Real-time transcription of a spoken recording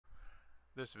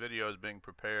This video is being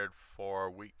prepared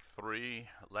for week 3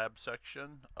 lab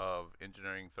section of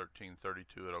Engineering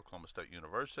 1332 at Oklahoma State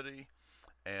University.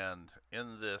 And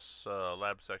in this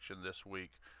lab section this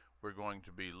week, we're going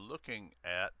to be looking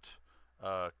at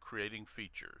creating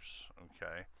features,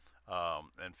 okay?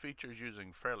 And features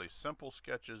using fairly simple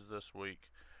sketches this week.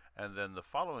 And then the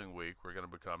following week, we're going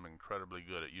to become incredibly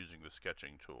good at using the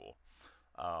sketching tool.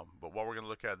 But what we're going to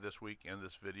look at this week in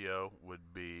this video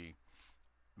would be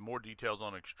more details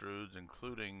on extrudes,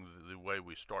 including the way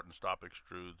we start and stop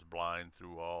extrudes, blind,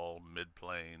 through all,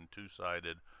 mid-plane,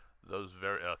 two-sided, those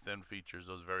very thin features,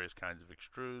 those various kinds of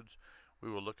extrudes.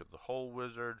 We will look at the hole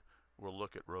wizard. We'll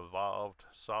look at revolved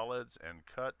solids and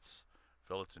cuts,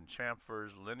 fillets and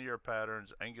chamfers, linear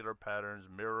patterns, angular patterns,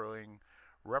 mirroring,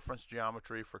 reference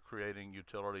geometry for creating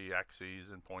utility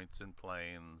axes and points and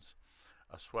planes,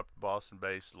 a swept boss and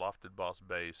base, lofted boss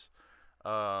base,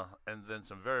 and then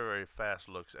some very, very fast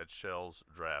looks at shells,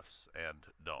 drafts, and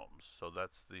domes. So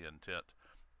that's the intent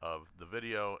of the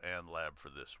video and lab for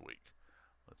this week.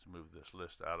 Let's move this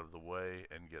list out of the way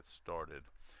and get started.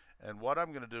 And what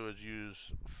I'm going to do is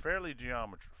use fairly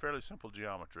simple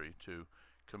geometry to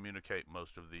communicate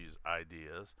most of these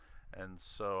ideas. And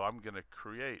so I'm going to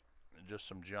create just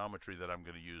some geometry that I'm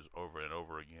going to use over and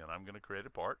over again. I'm going to create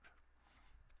a part.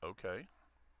 Okay.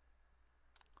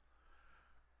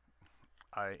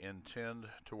 I intend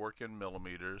to work in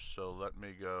millimeters, so let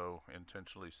me go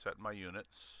intentionally set my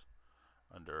units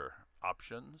under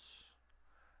options,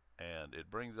 and it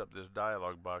brings up this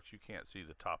dialog box. You can't see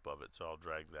the top of it, so I'll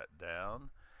drag that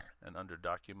down, and under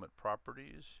document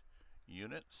properties,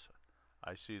 units,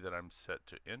 I see that I'm set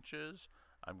to inches.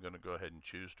 I'm going to go ahead and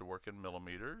choose to work in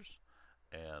millimeters,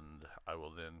 and I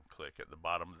will then click at the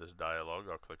bottom of this dialog.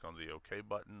 I'll click on the OK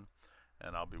button,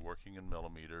 and I'll be working in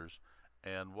millimeters.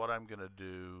 And what I'm going to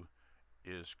do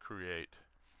is create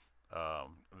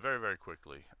very, very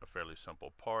quickly a fairly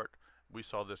simple part. We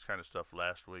saw this kind of stuff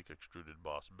last week, extruded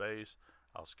boss base.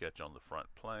 I'll sketch on the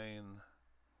front plane,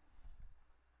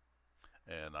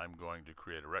 and I'm going to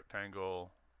create a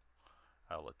rectangle.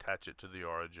 I'll attach it to the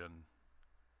origin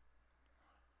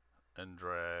and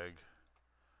drag,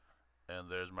 and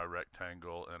there's my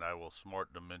rectangle, and I will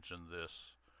smart dimension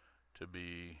this to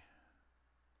be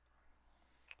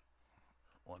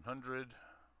 100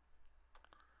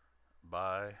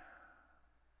 by,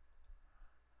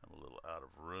 I'm a little out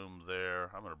of room there.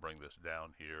 I'm going to bring this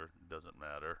down here, doesn't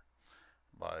matter,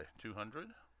 by 200.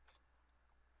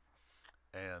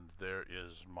 And there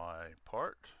is my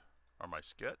part, or my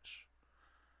sketch.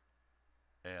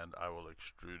 And I will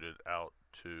extrude it out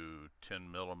to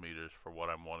 10 millimeters for what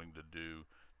I'm wanting to do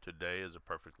today as a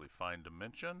perfectly fine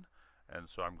dimension. And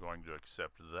so I'm going to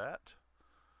accept that.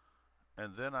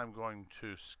 And then I'm going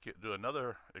to do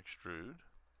another extrude,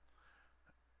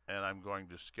 and I'm going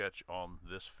to sketch on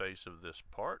this face of this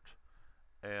part.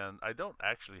 And I don't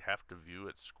actually have to view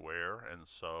it square, and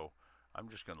so I'm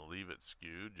just going to leave it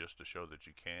skewed just to show that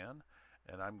you can.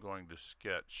 And I'm going to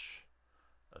sketch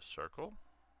a circle,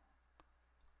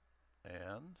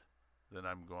 and then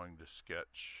I'm going to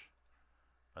sketch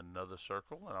another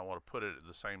circle, and I want to put it at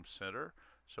the same center,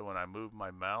 so when I move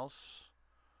my mouse,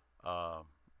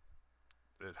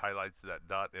 it highlights that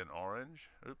dot in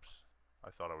orange. Oops, I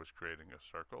thought I was creating a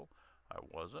circle. I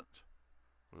wasn't.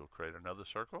 We'll create another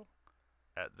circle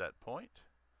at that point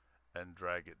and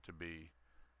drag it to be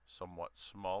somewhat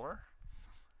smaller.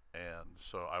 And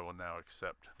so I will now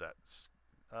accept that.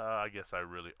 I guess I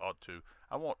really ought to.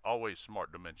 I won't always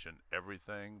smart dimension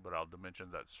everything, but I'll dimension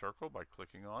that circle by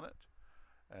clicking on it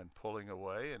and pulling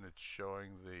away, and it's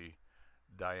showing the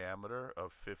diameter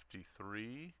of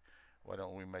 53. Why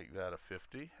don't we make that a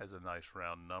 50 as a nice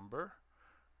round number?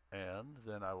 And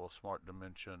then I will smart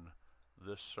dimension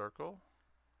this circle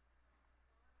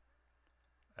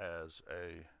as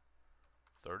a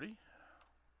 30.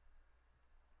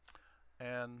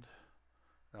 And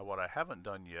now what I haven't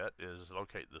done yet is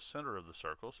locate the center of the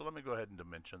circle, so let me go ahead and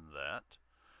dimension that.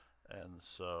 And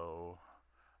so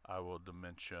I will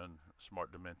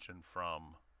smart dimension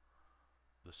from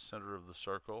the center of the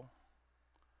circle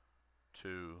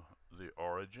to the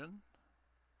origin,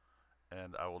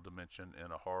 and I will dimension in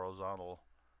a horizontal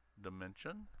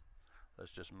dimension.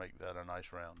 Let's just make that a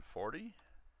nice round 40.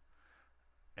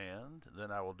 And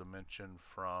then I will dimension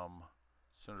from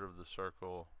center of the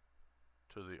circle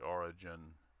to the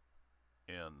origin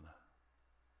in,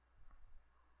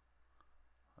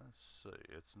 let's see,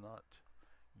 it's not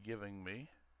giving me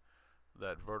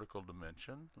that vertical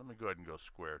dimension. Let me go ahead and go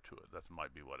square to it. That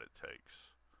might be what it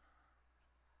takes.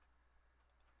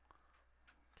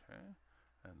 Okay,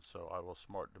 and so I will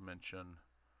smart dimension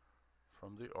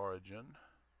from the origin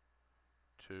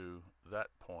to that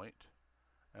point,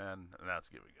 and now it's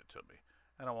giving it to me.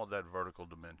 And I want that vertical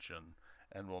dimension,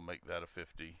 and we'll make that a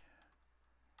 50.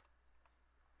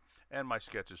 And my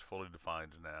sketch is fully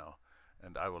defined now,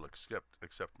 and I will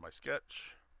accept my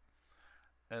sketch.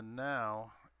 And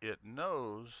now it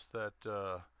knows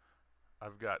that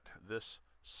I've got this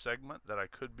segment that I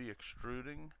could be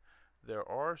extruding. There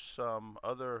are some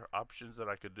other options that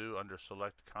I could do under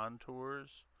select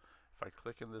contours. If I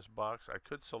click in this box, I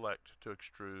could select to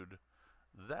extrude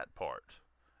that part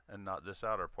and not this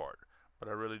outer part, but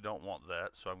I really don't want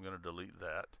that, so I'm going to delete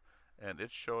that. And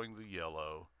it's showing the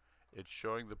yellow. It's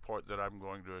showing the part that I'm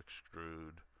going to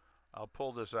extrude. I'll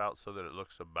pull this out so that it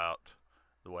looks about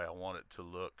the way I want it to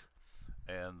look,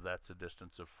 and that's a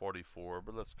distance of 44,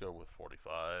 but let's go with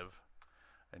 45,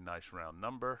 a nice round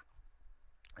number.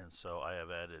 And so I have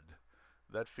added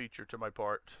that feature to my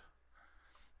part,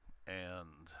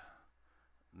 and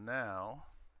now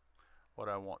what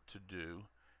I want to do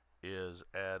is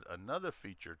add another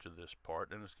feature to this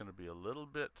part, and it's going to be a little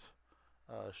bit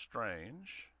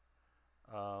strange.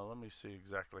 Let me see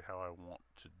exactly how I want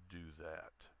to do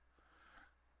that.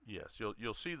 Yes,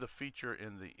 you'll see the feature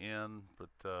in the end,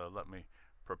 but let me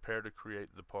prepare to create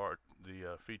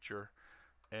the feature.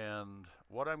 And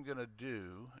what I'm going to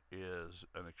do is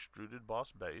an extruded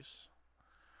boss base.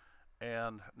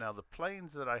 And now the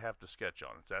planes that I have to sketch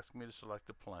on, it's asking me to select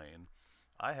a plane.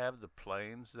 I have the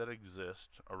planes that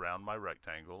exist around my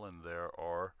rectangle, and there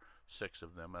are 6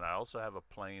 of them. And I also have a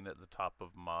plane at the top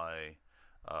of my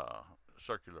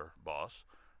circular boss.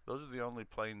 Those are the only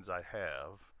planes I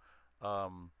have.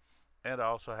 And I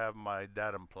also have my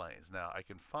datum planes. Now I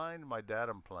can find my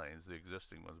datum planes, the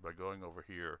existing ones, by going over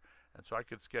here. And so I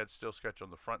could still sketch on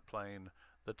the front plane,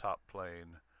 the top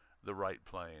plane, the right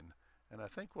plane. And I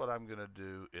think what I'm going to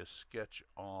do is sketch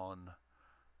on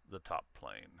the top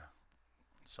plane.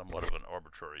 Somewhat of an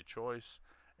arbitrary choice.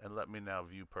 And let me now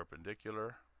view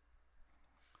perpendicular.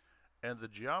 And the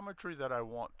geometry that I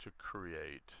want to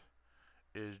create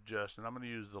is just, and I'm going to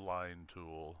use the line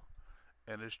tool,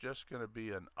 and it's just going to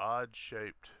be an odd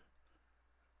shaped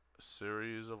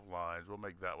series of lines. We'll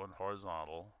make that one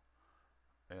horizontal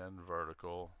and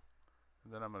vertical,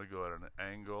 and then I'm going to go at an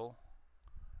angle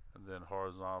and then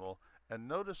horizontal. And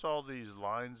notice all these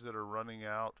lines that are running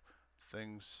out,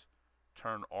 things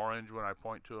turn orange when I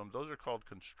point to them. Those are called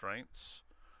constraints,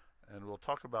 and we'll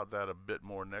talk about that a bit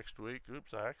more next week.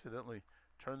 Oops, I accidentally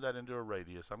turned that into a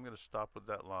radius. I'm going to stop with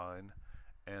that line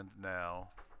and now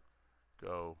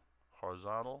go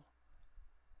horizontal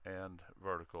and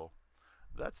vertical.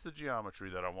 That's the geometry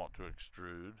that I want to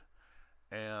extrude,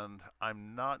 and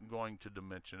I'm not going to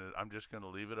dimension it. I'm just going to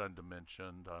leave it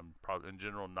undimensioned. I'm probably in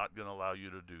general not going to allow you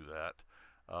to do that.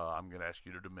 I'm going to ask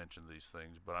you to dimension these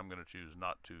things, but I'm going to choose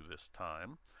not to this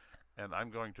time. And I'm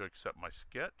going to accept my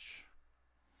sketch.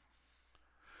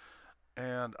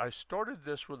 And I started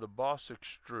this with a boss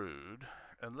extrude,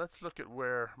 and let's look at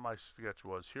where my sketch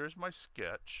was. Here's my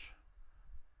sketch.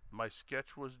 My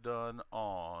sketch was done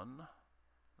on,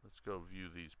 let's go view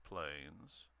these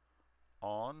planes,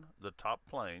 on the top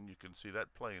plane. You can see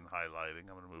that plane highlighting.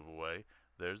 I'm going to move away.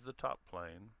 There's the top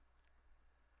plane.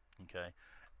 Okay,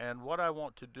 and what I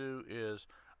want to do is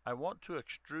I want to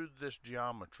extrude this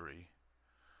geometry,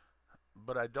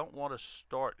 but I don't want to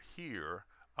start here.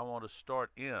 I want to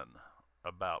start in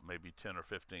about maybe 10 or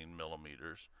 15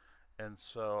 millimeters. And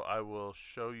so I will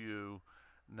show you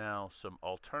now some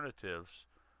alternatives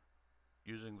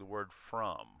using the word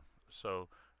from. So,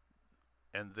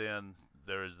 and then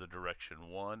there is the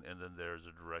direction 1, and then there's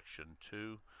a direction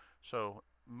 2. So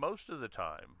most of the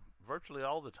time, virtually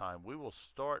all the time, we will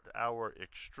start our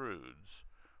extrudes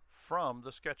from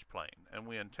the sketch plane, and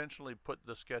we intentionally put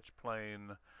the sketch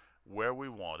plane where we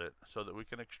want it so that we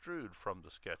can extrude from the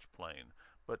sketch plane.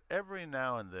 But every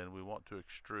now and then we want to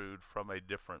extrude from a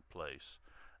different place,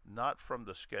 not from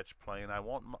the sketch plane.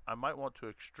 I might want to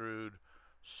extrude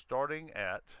starting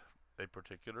at a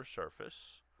particular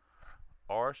surface,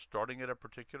 or starting at a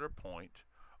particular point,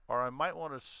 or I might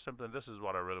want to simply, this is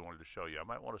what I really wanted to show you, I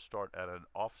might want to start at an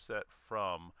offset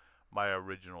from my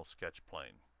original sketch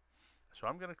plane. So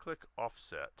I'm going to click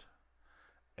offset,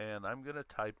 and I'm going to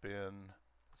type in,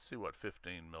 let's see what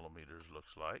 15 millimeters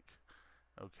looks like.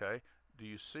 Okay, do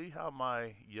you see how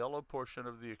my yellow portion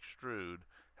of the extrude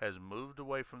has moved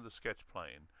away from the sketch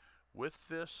plane? With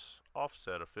this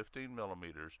offset of 15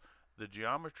 millimeters, the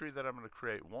geometry that I'm going to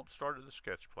create won't start at the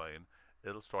sketch plane.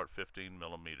 It'll start 15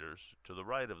 millimeters to the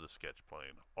right of the sketch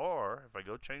plane. Or if I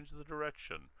go change the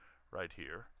direction right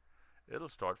here, it'll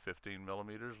start 15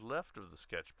 millimeters left of the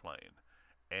sketch plane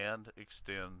and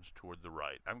extend toward the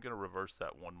right. I'm going to reverse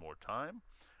that one more time.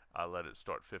 I let it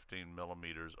start 15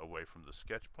 millimeters away from the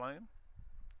sketch plane.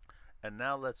 And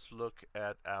now let's look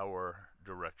at our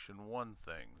direction 1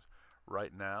 things.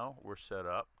 Right now we're set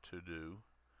up to do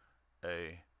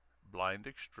a blind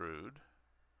extrude.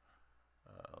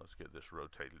 Let's get this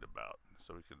rotated about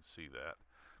so we can see that.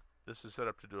 This is set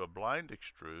up to do a blind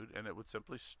extrude, and it would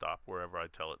simply stop wherever I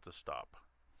tell it to stop.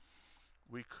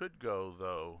 We could go,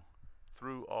 though,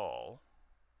 through all.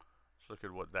 Let's look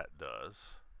at what that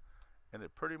does. And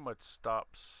it pretty much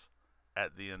stops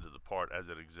at the end of the part as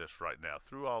it exists right now.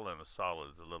 Through all in a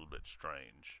solid is a little bit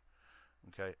strange.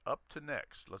 Okay, up to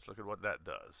next. Let's look at what that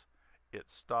does.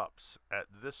 It stops at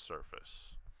this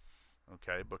surface.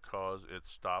 Okay, because it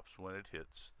stops when it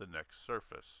hits the next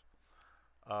surface.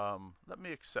 Let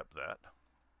me accept that.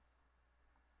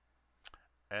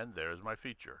 And there's my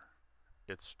feature.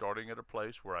 It's starting at a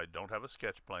place where I don't have a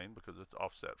sketch plane because it's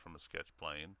offset from a sketch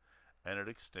plane, and it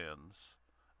extends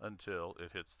until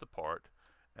it hits the part,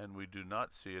 and we do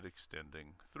not see it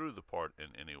extending through the part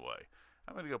in any way.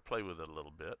 I'm going to go play with it a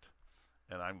little bit,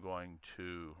 and I'm going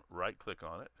to right click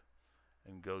on it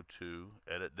and go to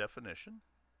Edit Definition.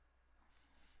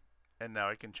 And now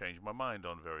I can change my mind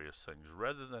on various things.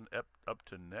 Rather than up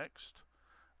to next,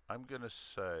 I'm going to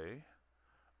say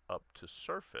up to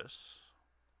surface.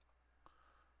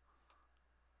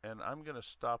 And I'm going to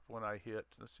stop when I hit,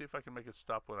 let's see if I can make it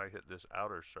stop when I hit this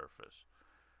outer surface.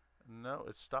 No,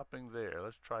 it's stopping there.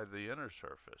 Let's try the inner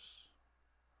surface.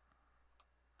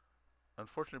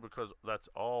 Unfortunately, because that's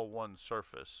all one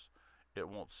surface, it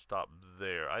won't stop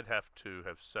there. I'd have to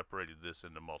have separated this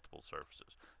into multiple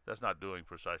surfaces. That's not doing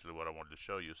precisely what I wanted to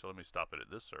show you, so let me stop it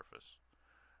at this surface.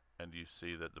 And you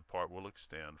see that the part will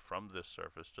extend from this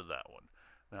surface to that one.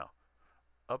 Now,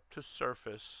 up to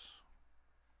surface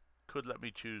could let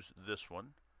me choose this one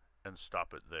and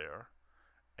stop it there,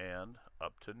 and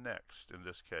up to next, in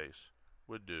this case,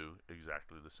 would do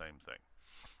exactly the same thing.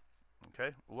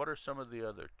 Okay, what are some of the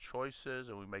other choices?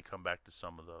 And we may come back to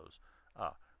some of those.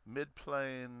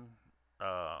 Mid-plane,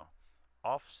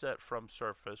 offset from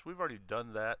surface. We've already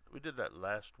done that. We did that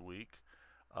last week,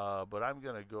 but I'm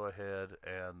going to go ahead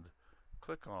and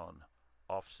click on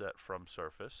offset from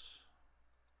surface,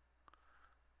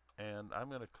 and I'm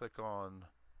going to click on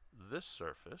this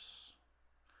surface,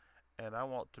 and I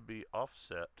want to be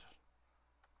offset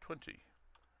 20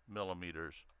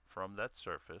 millimeters from that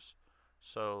surface.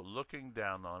 So looking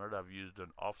down on it, I've used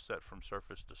an offset from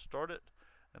surface to start it,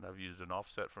 and I've used an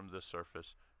offset from this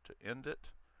surface to end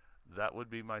it. That would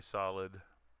be my solid,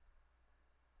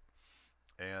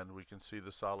 and we can see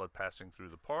the solid passing through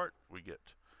the part. We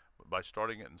get, by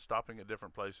starting it and stopping at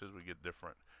different places, we get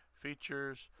different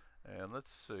features. And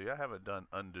let's see, I haven't done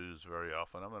undos very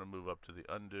often. I'm going to move up to the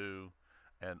undo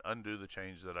and undo the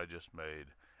change that I just made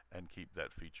and keep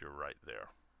that feature right there.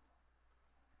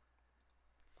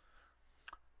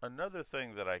 Another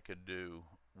thing that I could do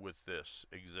with this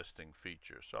existing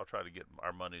feature, so I'll try to get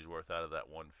our money's worth out of that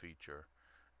one feature,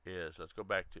 is let's go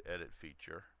back to Edit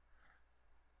Feature,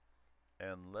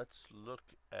 and let's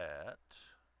look at,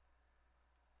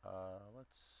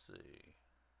 let's see,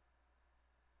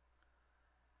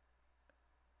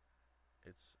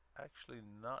 it's actually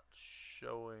not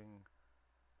showing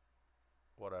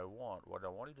what I want. What I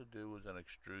wanted to do was an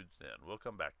extrude thin. We'll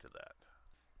come back to that.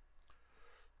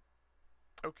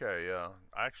 Okay,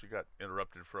 I actually got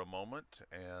interrupted for a moment,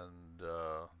 and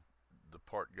the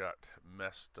part got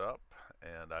messed up,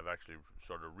 and I've actually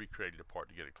sort of recreated the part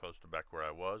to get it close to back where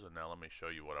I was. And now let me show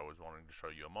you what I was wanting to show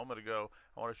you a moment ago.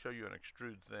 I want to show you an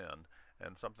extrude thin,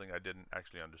 and something I didn't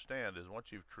actually understand is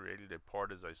once you've created a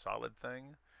part as a solid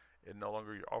thing, it no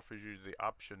longer offers you the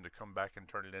option to come back and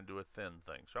turn it into a thin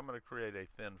thing. So I'm going to create a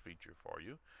thin feature for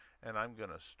you, and I'm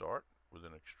going to start with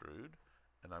an extrude,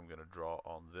 and I'm going to draw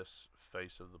on this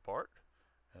face of the part,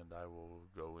 and I will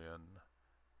go in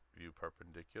view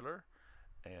perpendicular,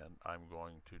 and I'm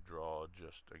going to draw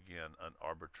just again an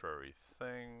arbitrary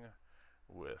thing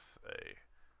with a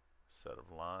set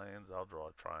of lines. I'll draw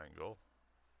a triangle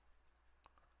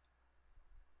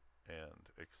and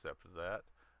accept that.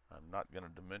 I'm not going to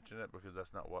dimension it because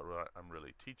that's not what I'm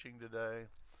really teaching today.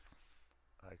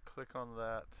 I click on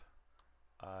that,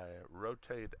 I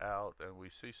rotate out, and we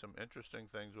see some interesting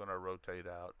things when I rotate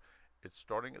out. It's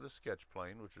starting at the sketch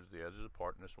plane, which is the edge of the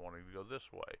part, and it's wanting to go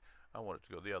this way. I want it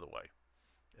to go the other way.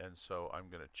 And so I'm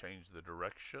going to change the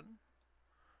direction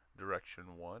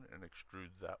 1, and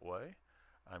extrude that way.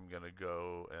 I'm going to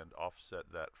go and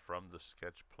offset that from the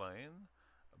sketch plane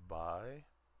by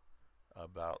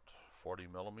about 40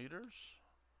 millimeters.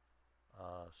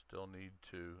 Still need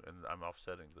to, and I'm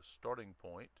offsetting the starting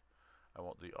point. I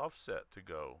want the offset to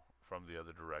go from the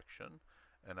other direction,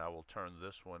 and I will turn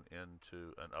this one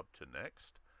into an up to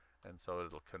next, and so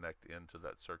it'll connect into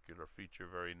that circular feature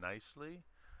very nicely,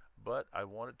 but I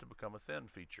want it to become a thin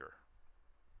feature.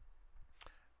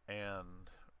 And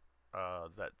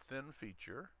that thin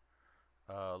feature,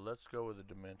 let's go with a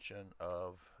dimension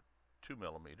of 2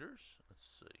 millimeters. Let's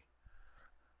see.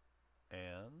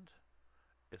 And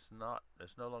it's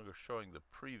no longer showing the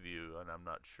preview, and I'm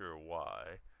not sure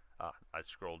why. I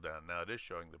scrolled down. Now it is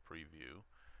showing the preview,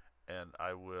 and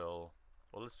I will,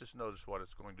 well, let's just notice what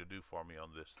it's going to do for me on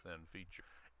this thin feature.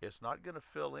 It's not going to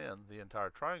fill in the entire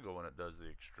triangle when it does the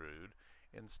extrude.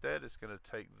 Instead, it's going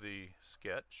to take the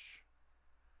sketch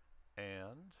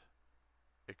and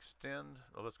extend,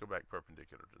 well, let's go back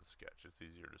perpendicular to the sketch. It's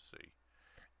easier to see.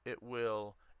 It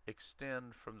will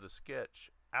extend from the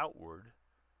sketch outward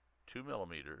 2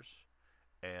 millimeters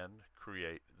and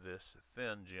create this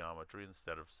thin geometry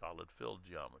instead of solid filled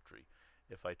geometry.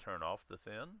 If I turn off the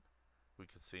thin, we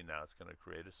can see now it's going to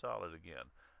create a solid again.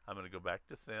 I'm going to go back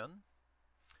to thin,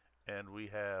 and we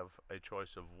have a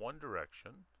choice of one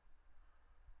direction,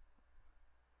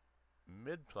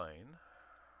 midplane,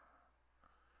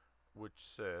 which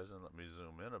says, and let me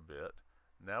zoom in a bit,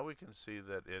 now we can see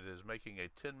that it is making a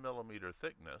 10 millimeter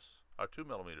thickness, or 2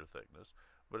 millimeter thickness,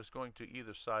 but it's going to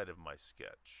either side of my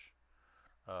sketch.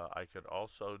 I could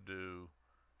also do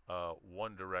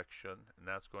one direction, and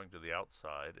that's going to the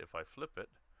outside. If I flip it,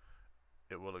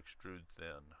 it will extrude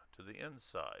thin to the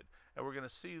inside. And we're going to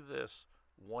see this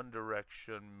one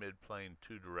direction, midplane,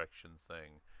 two direction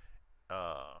thing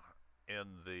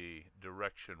in the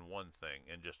direction one thing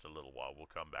in just a little while. We'll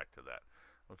come back to that.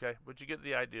 Okay, but you get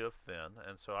the idea of thin,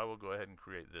 and so I will go ahead and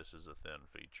create this as a thin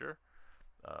feature.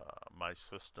 My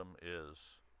system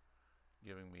is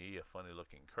giving me a funny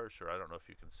looking cursor. I don't know if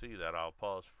you can see that. I'll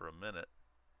pause for a minute,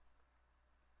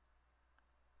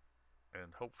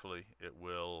 and hopefully it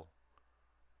will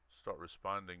start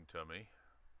responding to me.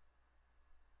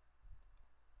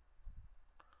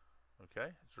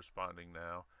 Okay, it's responding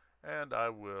now, and I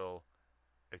will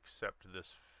accept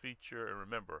this feature. And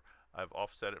remember, I've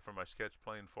offset it from my sketch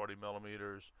plane 40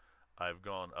 millimeters. I've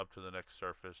gone up to the next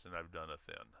surface, and I've done a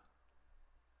thin.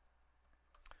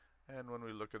 And when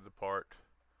we look at the part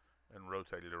and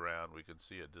rotate it around, we can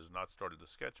see it does not start at the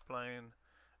sketch plane.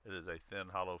 It is a thin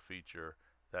hollow feature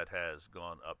that has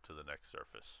gone up to the next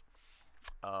surface.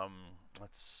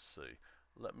 Let's see.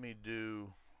 Let me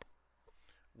do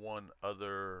one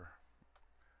other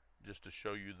just to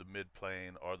show you the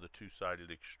midplane or the two-sided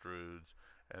extrudes.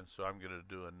 And so I'm going to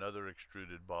do another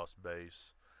extruded boss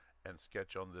base and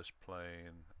sketch on this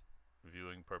plane,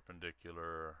 viewing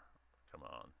perpendicular. Come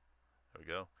on. There we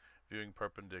go. Viewing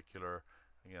perpendicular.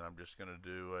 Again, I'm just going to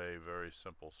do a very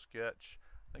simple sketch.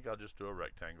 I think I'll just do a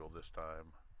rectangle this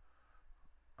time.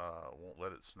 Won't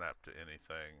let it snap to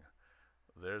anything.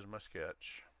 There's my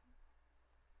sketch.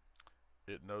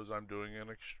 It knows I'm doing an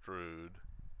extrude.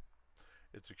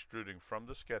 It's extruding from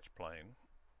the sketch plane,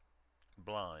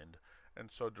 blind.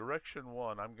 And so direction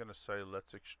one, I'm going to say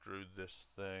let's extrude this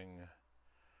thing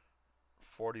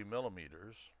 40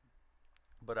 millimeters.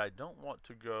 But I don't want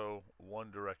to go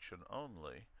one direction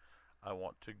only. I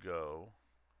want to go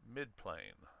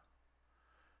midplane.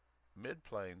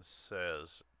 Midplane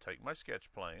says take my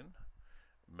sketch plane,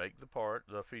 make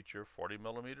the feature 40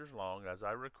 millimeters long as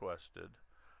I requested,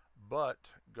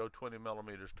 but go 20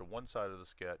 millimeters to one side of the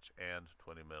sketch and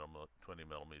 20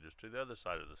 millimeters to the other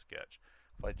side of the sketch.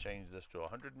 If I change this to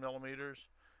 100 millimeters,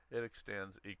 it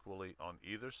extends equally on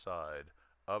either side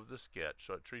of the sketch,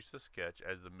 so it treats the sketch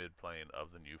as the midplane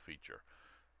of the new feature.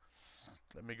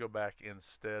 Let me go back,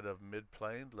 instead of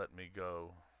midplane, let me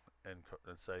go and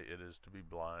say it is to be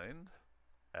blind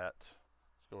at,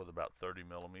 let's go with about 30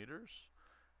 millimeters,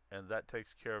 and that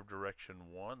takes care of direction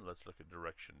one. Let's look at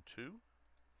direction two.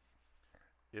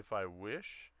 If I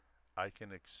wish, I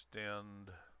can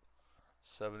extend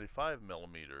 75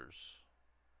 millimeters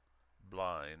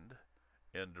blind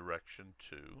in direction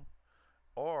two,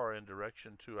 or in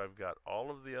direction two I've got all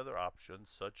of the other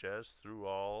options, such as through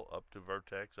all, up to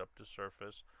vertex, up to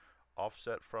surface,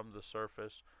 offset from the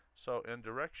surface. So in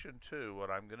direction two, what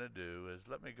I'm going to do is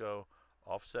let me go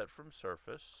offset from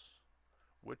surface.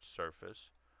 Which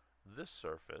surface? This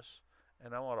surface,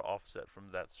 and I want to offset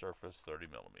from that surface 30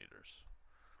 millimeters.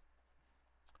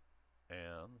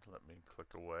 And let me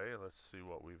click away. Let's see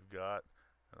what we've got,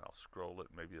 and I'll scroll it.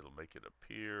 Maybe it'll make it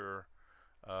appear.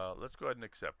 Let's go ahead and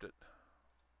accept it.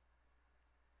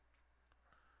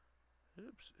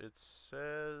 Oops, it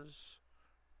says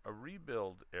a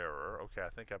rebuild error. Okay, I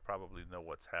think I probably know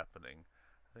what's happening.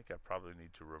 I think I probably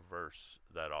need to reverse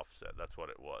that offset. That's what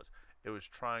it was. It was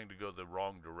trying to go the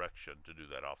wrong direction to do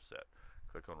that offset.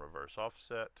 Click on reverse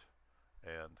offset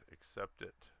and accept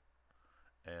it,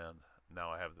 and now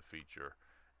I have the feature.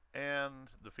 And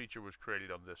the feature was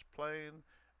created on this plane,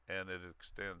 and it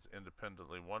extends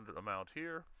independently one amount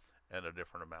here and a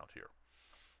different amount here.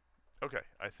 Okay,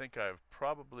 I think I've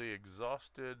probably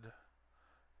exhausted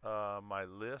my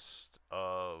list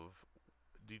of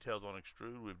details on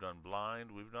extrude. We've done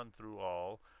blind, we've done through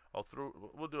all.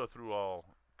 We'll do a through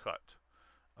all cut.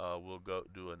 We'll go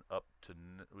do an up to,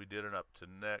 we did an up to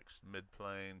next, mid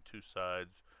plane, two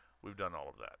sides. We've done all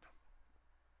of that.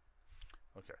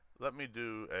 Okay, let me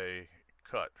do a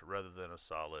cut rather than a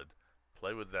solid.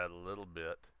 Play with that a little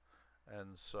bit.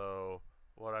 And so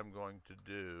what I'm going to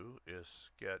do is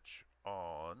sketch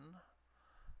on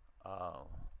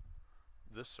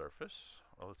this surface.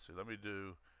 Well, let's see, let me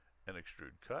do an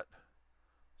extrude cut.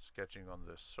 Sketching on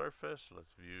this surface,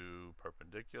 let's view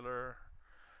perpendicular.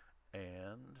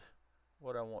 And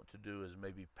what I want to do is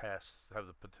maybe have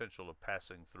the potential of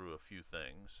passing through a few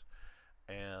things.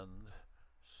 And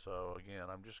so again,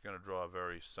 I'm just going to draw a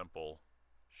very simple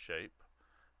shape.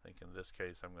 I think in this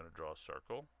case I'm going to draw a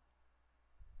circle.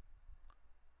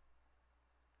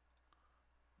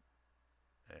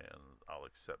 And I'll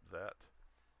accept that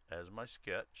as my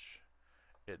sketch.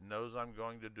 It knows I'm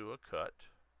going to do a cut.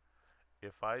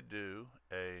 If I do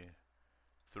a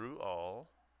through all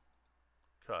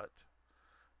cut,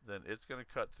 then it's going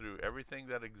to cut through everything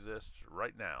that exists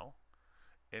right now,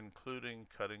 including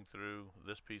cutting through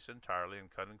this piece entirely and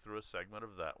cutting through a segment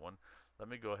of that one. Let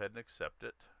me go ahead and accept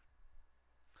it.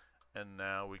 And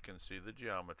now we can see the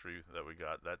geometry that we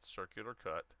got. That circular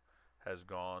cut has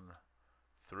gone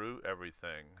through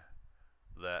everything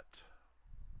that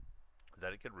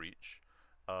it could reach.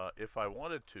 If I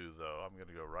wanted to, though, I'm going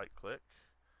to go right click,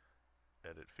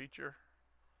 edit feature,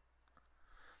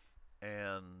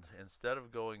 and instead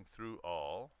of going through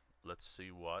all, let's see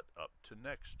what up to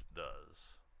next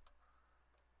does.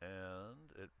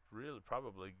 And it really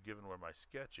probably, given where my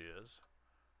sketch is,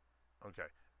 okay,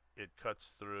 it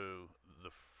cuts through the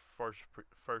first,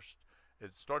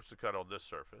 it starts the cut on this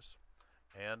surface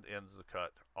and ends the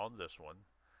cut on this one,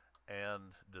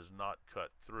 and does not cut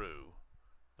through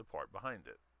the part behind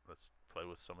it. Let's play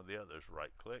with some of the others.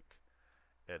 Right click,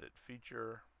 edit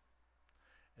feature.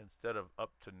 Instead of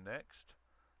up to next,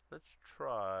 let's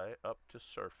try up to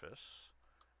surface.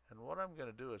 And what I'm going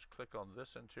to do is click on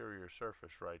this interior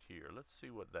surface right here. Let's see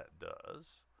what that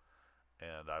does.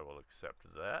 And I will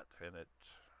accept that, and it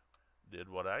did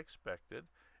what I expected.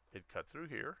 It cut through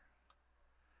here.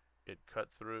 It cut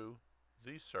through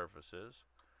these surfaces,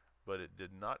 but it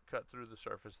did not cut through the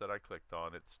surface that I clicked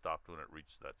on. It stopped when it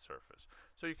reached that surface.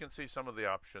 So you can see some of the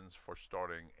options for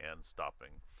starting and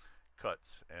stopping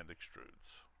cuts and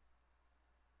extrudes.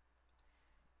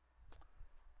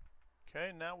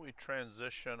 Okay, now we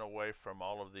transition away from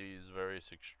all of these various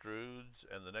extrudes,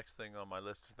 and the next thing on my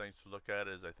list of things to look at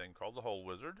is a thing called the hole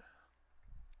wizard.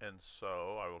 And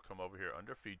so I will come over here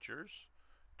under features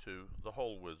to the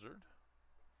hole wizard.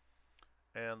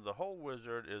 And the hole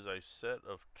wizard is a set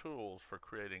of tools for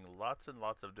creating lots and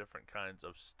lots of different kinds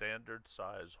of standard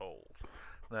size holes.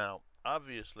 Now,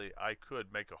 obviously I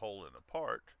could make a hole in a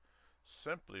part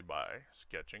simply by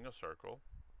sketching a circle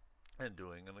and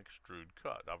doing an extrude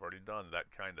cut. I've already done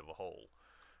that kind of a hole.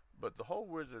 But the hole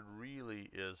wizard really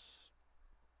is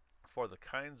for the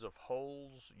kinds of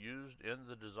holes used in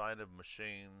the design of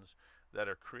machines that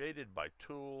are created by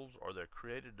tools, or they're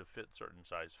created to fit certain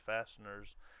size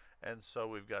fasteners. And so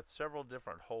we've got several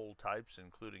different hole types,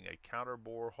 including a counter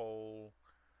bore hole,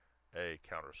 a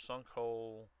counter sunk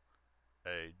hole,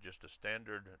 just a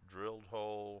standard drilled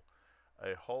hole,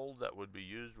 a hole that would be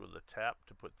used with a tap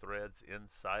to put threads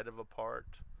inside of a part,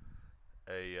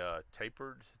 a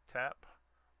tapered tap,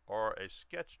 or a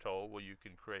sketched hole where you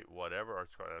can create whatever, or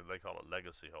they call it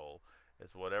legacy hole.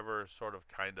 It's whatever sort of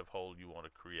kind of hole you want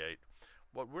to create.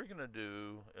 What we're going to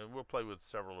do, and we'll play with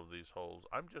several of these holes,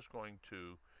 I'm just going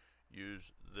to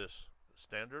use this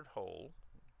standard hole.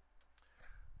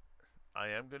 I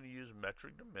am going to use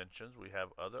metric dimensions. We have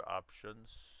other options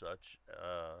such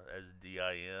as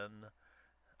DIN,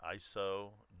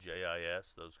 ISO,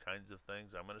 JIS, those kinds of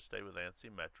things. I'm going to stay with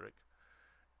ANSI metric.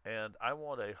 And I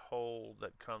want a hole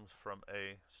that comes from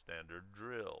a standard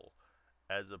drill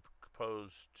as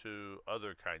opposed to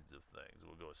other kinds of things.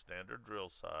 We'll go with standard drill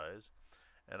size,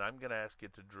 and I'm going to ask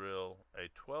it to drill a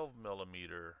 12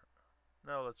 millimeter.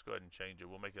 No, let's go ahead and change it.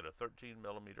 We'll make it a 13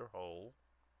 millimeter hole.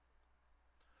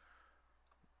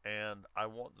 And I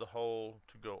want the hole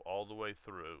to go all the way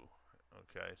through.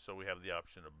 Okay, so we have the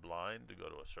option of blind to go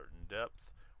to a certain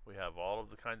depth. We have all of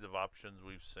the kinds of options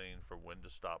we've seen for when to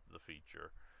stop the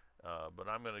feature. But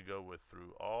I'm going to go with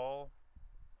through all.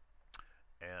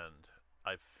 And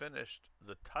I've finished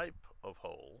the type of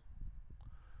hole,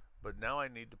 but now I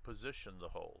need to position the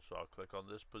hole. So I'll click on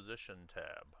this position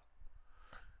tab,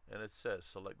 and it says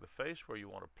select the face where you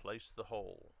want to place the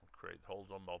hole. Create holes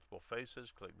on multiple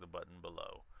faces, click the button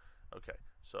below. Okay,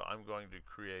 so I'm going to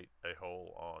create a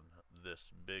hole on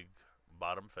this big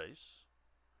bottom face,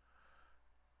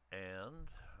 and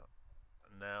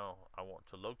now I want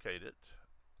to locate it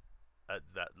at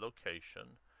that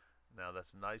location. Now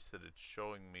that's nice that it's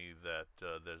showing me that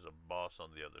there's a boss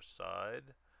on the other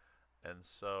side, and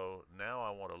so now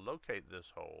I want to locate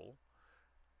this hole,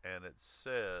 and it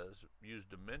says use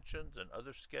dimensions and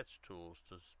other sketch tools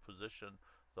to position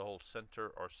the hole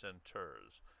center or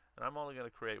centers. And I'm only going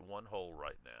to create one hole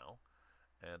right now,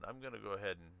 and I'm going to go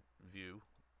ahead and view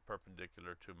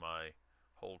perpendicular to my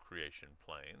hole creation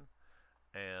plane.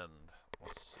 And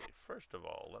let's see, first of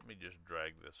all, let me just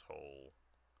drag this hole.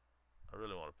 I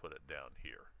really want to put it down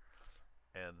here.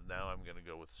 And now I'm going to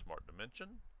go with Smart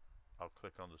Dimension. I'll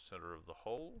click on the center of the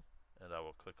hole, and I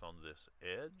will click on this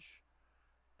edge,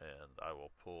 and I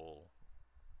will pull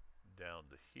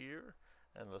down to here,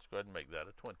 and let's go ahead and make that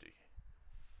a 20.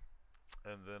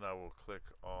 And then I will click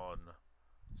on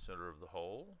center of the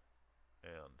hole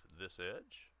and this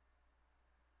edge.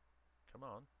 Come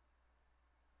on.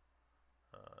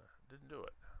 Didn't do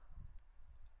it.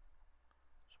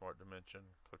 Smart Dimension,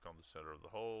 click on the center of the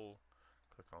hole,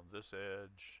 click on this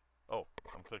edge. Oh,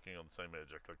 I'm clicking on the same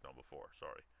edge I clicked on before,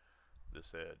 sorry.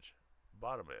 This edge,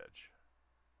 bottom edge.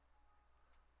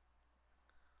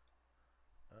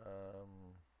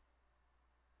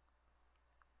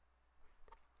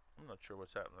 I'm not sure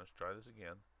what's happening. Let's try this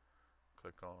again.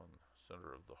 Click on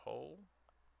center of the hole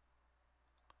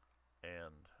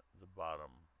and the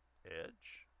bottom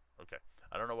edge. Okay,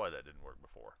 I don't know why that didn't work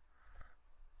before.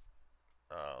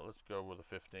 Let's go with a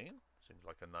 15. Seems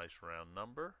like a nice round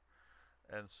number.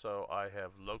 And so I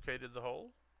have located the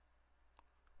hole.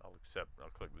 I'll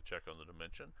click the check on the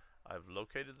dimension. I've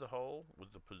located the hole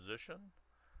with the position.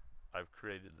 I've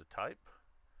created the type.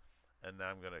 And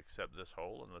now I'm going to accept this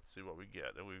hole, and let's see what we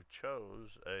get. And we've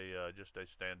chose just a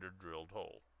standard drilled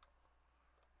hole.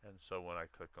 And so when I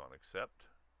click on accept,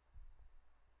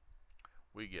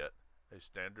 we get a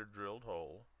standard drilled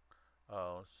hole.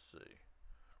 Let's see.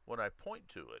 When I point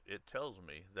to it, it tells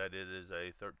me that it is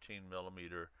a 13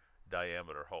 millimeter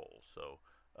diameter hole. So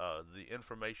the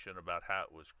information about how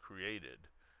it was created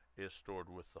is stored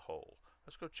with the hole.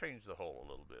 Let's go change the hole a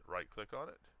little bit. Right click on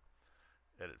it,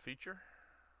 edit feature,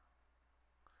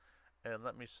 and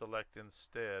let me select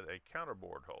instead a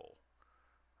counterbore hole.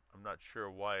 I'm not sure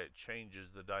why it changes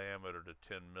the diameter to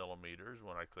 10 millimeters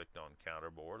when I clicked on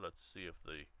counterbore. Let's see if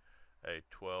a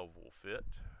 12 will fit.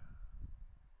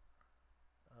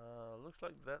 Looks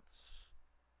like that's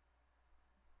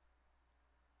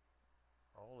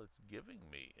all it's giving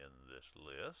me in this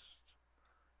list.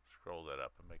 Scroll that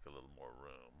up and make a little more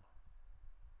room.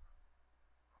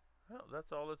 Well,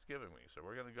 that's all it's giving me. So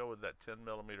we're going to go with that 10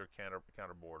 millimeter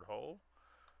counterbore hole,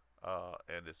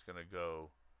 and it's going to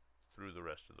go through the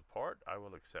rest of the part. I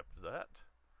will accept that.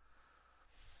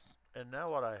 And now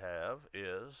what I have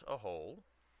is a hole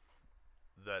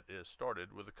that is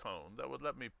started with a cone that would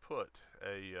let me put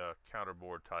a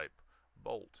counterbore type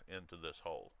bolt into this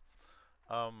hole.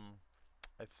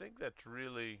 I think that's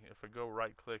really, if I go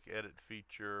right click, edit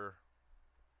feature,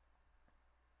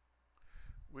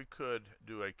 we could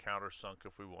do a countersunk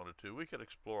if we wanted to. We could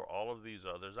explore all of these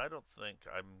others. I don't think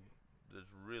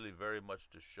there's really very much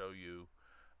to show you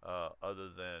other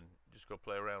than just go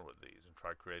play around with these and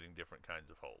try creating different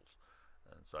kinds of holes.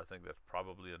 And so I think that's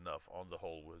probably enough on the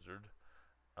hole wizard.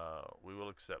 We will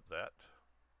accept that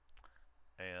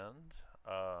and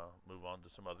move on to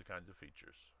some other kinds of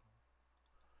features.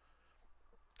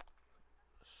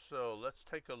 So let's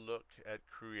take a look at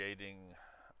creating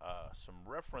some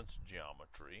reference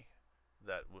geometry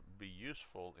that would be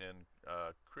useful in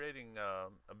creating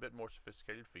a bit more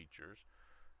sophisticated features.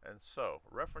 And so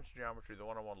reference geometry, the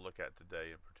one I want to look at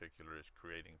today in particular, is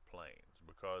creating planes,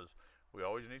 because we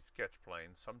always need sketch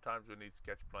planes. Sometimes we need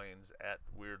sketch planes at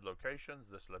weird locations.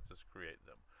 This lets us create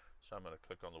them. So I'm going to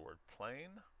click on the word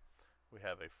plane. We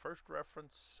have a first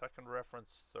reference, second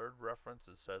reference, third reference.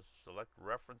 It says select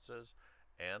references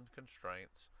and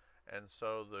constraints. And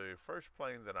so the first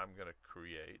plane that I'm going to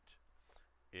create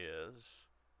is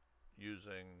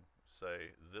using,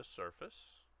 say, this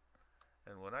surface.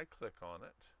 And when I click on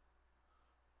it,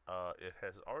 it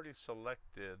has already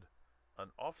selected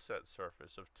an offset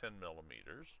surface of 10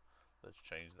 millimeters. Let's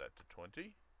change that to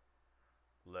 20.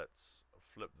 Let's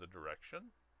flip the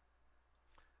direction.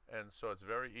 And so it's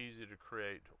very easy to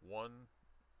create one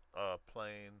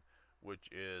plane which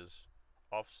is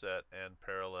offset and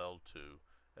parallel to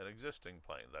an existing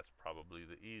plane. That's probably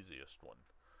the easiest one.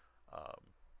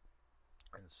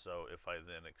 And so if I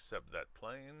then accept that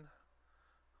plane,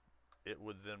 it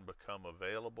would then become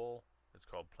available. It's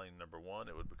called plane number 1.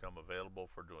 It would become available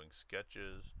for doing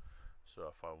sketches.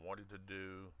 So if I wanted to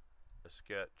do a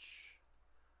sketch,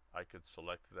 I could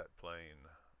select that plane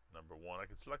number 1. I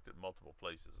could select it multiple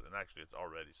places, and actually it's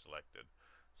already selected,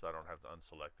 so I don't have to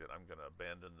unselect it. I'm going to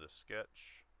abandon this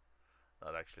sketch,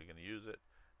 not actually going to use it,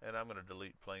 and I'm going to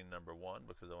delete plane number 1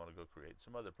 because I want to go create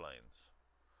some other planes.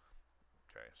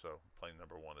 Okay, so plane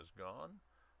number 1 is gone.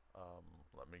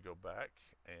 Let me go back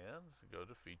and go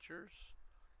to features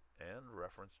and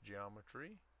reference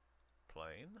geometry,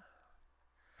 plane.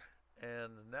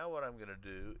 And now what I'm going to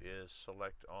do is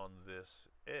select on this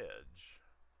edge.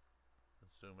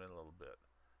 Let's zoom in a little bit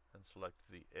and select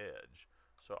the edge.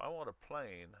 So I want a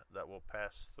plane that will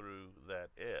pass through that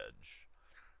edge.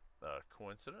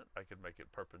 Coincident, I could make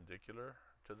it perpendicular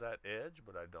to that edge,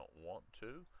 but I don't want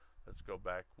to. Let's go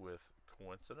back with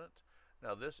coincident.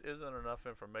 Now this isn't enough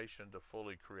information to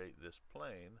fully create this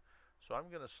plane, so I'm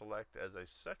going to select as a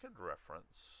second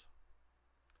reference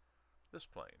this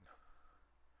plane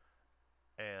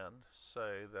and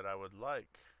say that I would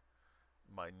like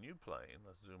my new plane,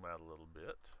 let's zoom out a little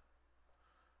bit,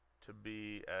 to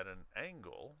be at an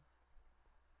angle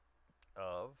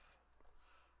of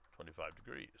 25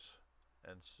 degrees.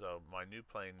 And so my new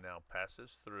plane now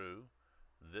passes through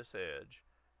this edge,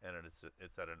 and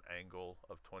it's at an angle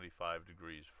of 25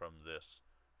 degrees from this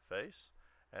face.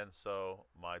 And so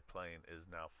my plane is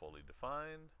now fully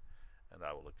defined, and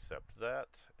I will accept that,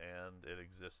 and it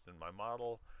exists in my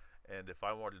model. And if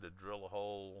I wanted to drill a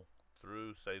hole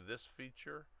through, say, this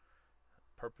feature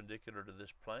perpendicular to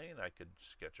this plane, I could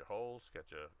sketch a hole,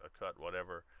 sketch a cut,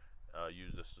 whatever,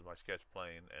 use this as my sketch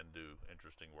plane and do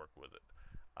interesting work with it.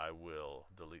 I will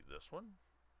delete this one.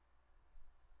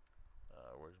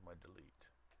 Where's my delete?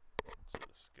 Let's hit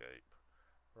escape.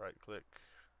 Right click.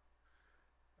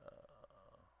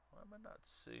 Why am I not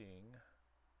seeing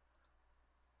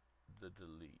the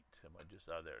delete? Am I just,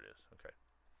 there it is, okay.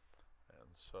 And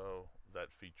so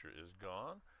that feature is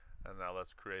gone. And now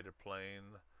let's create a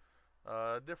plane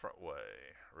a different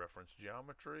way. Reference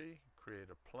geometry, create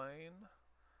a plane.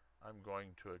 I'm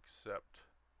going to accept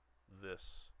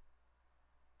this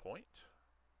point,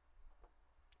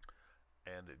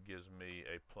 and it gives me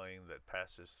a plane that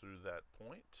passes through that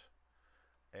point,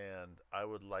 and I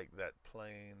would like that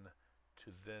plane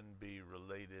to then be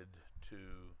related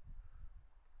to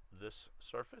this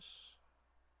surface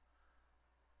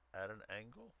at an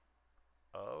angle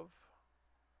of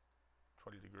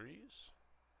 20 degrees.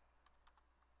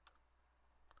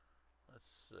 Let's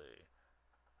see,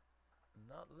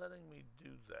 not letting me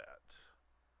do that.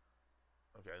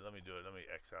 Okay, let me do it. Let me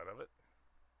X out of it.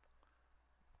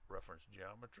 Reference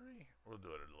geometry. We'll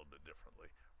do it a little bit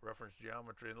differently. Reference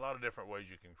geometry, in a lot of different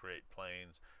ways you can create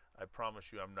planes. I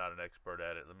promise you I'm not an expert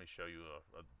at it. Let me show you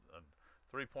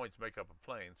 3 points make up a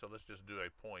plane. So let's just do a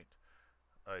plane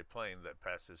that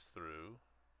passes through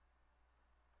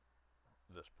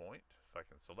this point. If I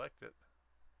can select it,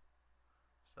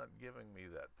 it's not giving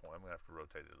me that point. I'm going to have to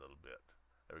rotate it a little bit.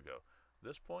 There we go.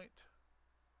 This point,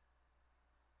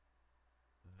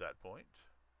 that point,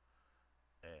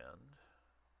 and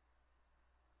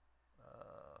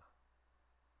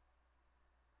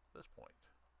this point.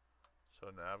 So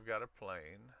now I've got a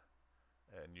plane,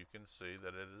 and you can see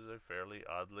that it is a fairly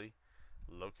oddly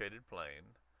located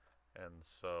plane. And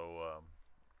so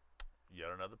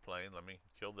yet another plane. Let me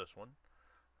kill this one.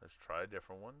 Let's try a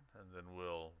different one, and then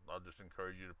I'll just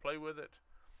encourage you to play with it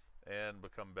and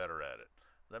become better at it.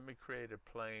 Let me create a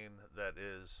plane that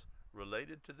is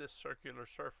related to this circular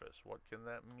surface. What can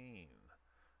that mean?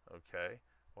 Okay,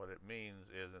 what it means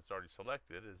is, it's already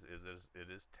selected, it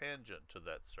is tangent to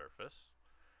that surface.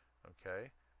 Okay,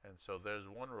 and so there's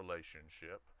one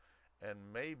relationship,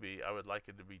 and maybe I would like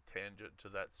it to be tangent to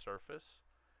that surface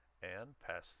and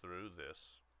pass through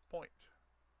this point.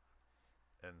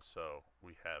 And so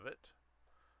we have it.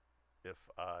 If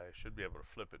I should be able to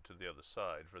flip it to the other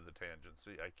side for the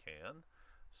tangency, I can.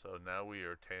 So now we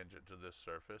are tangent to this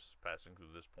surface, passing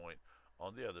through this point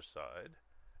on the other side.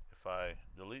 If I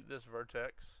delete this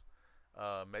vertex,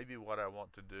 maybe what I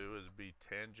want to do is be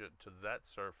tangent to that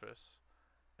surface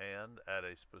and at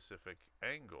a specific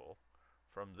angle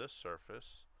from this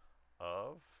surface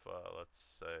of, let's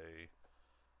say,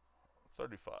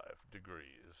 35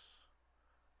 degrees.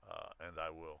 And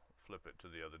I will flip it to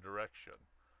the other direction.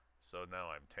 So now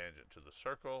I'm tangent to the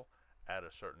circle at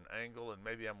a certain angle, and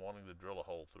maybe I'm wanting to drill a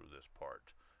hole through this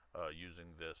part.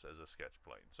 using this as a sketch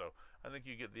plane. So I think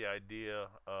you get the idea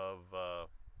of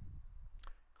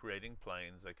creating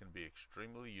planes that can be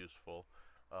extremely useful.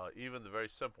 Even the very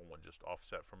simple one, just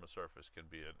offset from a surface, can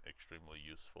be an extremely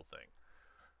useful thing.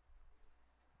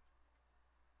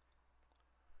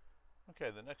 Okay,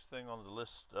 the next thing on the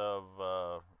list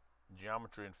of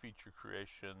geometry and feature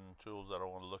creation tools that I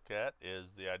want to look at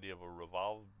is the idea of a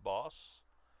revolved boss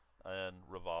and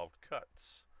revolved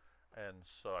cuts. And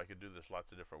so I could do this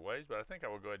lots of different ways, but I think I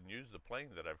will go ahead and use the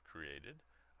plane that I've created.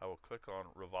 I will click on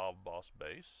Revolve Boss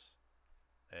Base,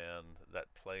 and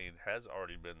that plane has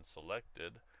already been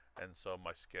selected, and so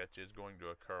my sketch is going to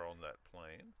occur on that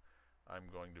plane.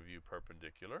 I'm going to view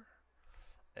perpendicular,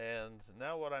 and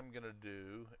now what I'm going to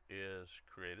do is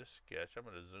create a sketch. I'm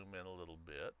going to zoom in a little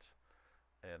bit,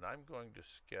 and I'm going to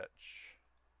sketch,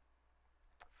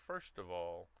 first of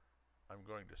all, I'm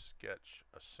going to sketch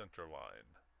a center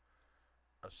line.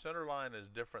 A center line is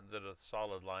different than a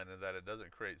solid line in that it doesn't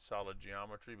create solid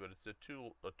geometry, but it's a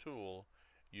tool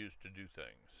used to do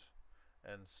things.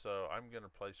 And so I'm going to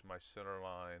place my center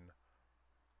line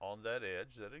on that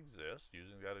edge that exists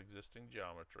using that existing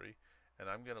geometry, and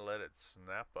I'm going to let it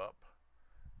snap up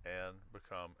and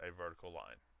become a vertical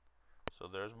line. So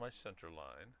there's my center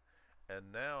line,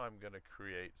 and now I'm going to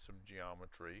create some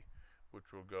geometry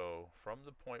which will go from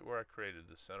the point where I created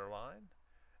the center line.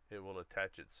 It will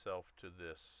attach itself to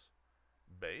this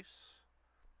base.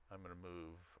 I'm going to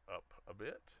move up a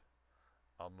bit.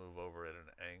 I'll move over at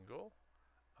an angle.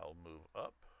 I'll move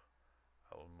up.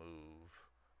 I'll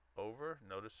move over.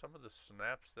 Notice some of the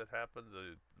snaps that happen,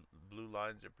 the blue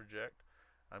lines that project.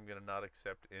 I'm going to not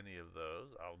accept any of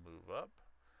those. I'll move up.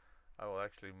 I will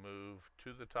actually move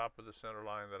to the top of the center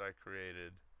line that I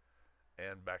created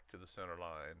and back to the center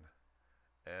line,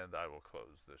 and I will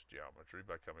close this geometry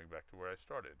by coming back to where I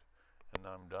started. And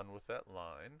I'm done with that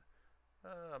line.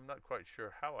 I'm not quite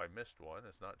sure how I missed one.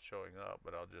 It's not showing up,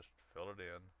 but I'll just fill it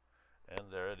in,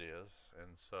 and there it is.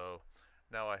 And so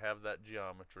now I have that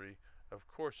geometry. Of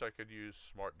course I could use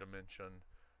Smart Dimension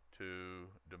to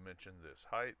dimension this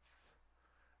height,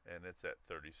 and it's at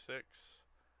 36,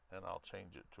 and I'll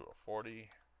change it to a 40.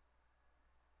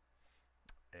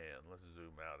 And let's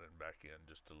zoom out and back in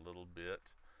just a little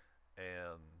bit,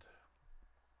 and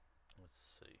let's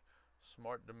see,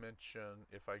 Smart Dimension,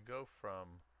 if I go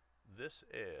from this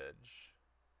edge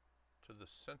to the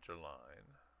center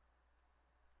line,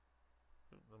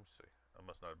 let me see, I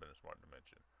must not have been in Smart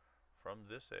Dimension, from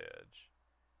this edge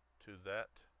to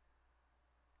that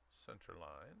center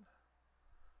line,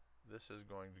 this is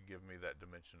going to give me that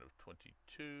dimension of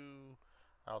 22.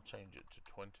 I'll change it to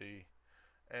 20.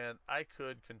 And I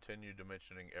could continue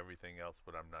dimensioning everything else,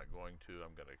 but I'm not going to.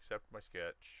 I'm going to accept my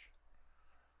sketch.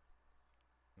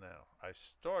 Now, I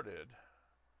started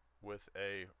with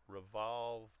a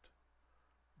revolved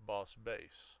boss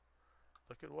base.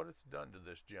 Look at what it's done to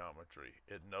this geometry.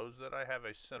 It knows that I have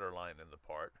a center line in the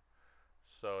part.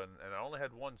 So, and I only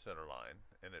had one center line,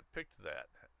 and it picked that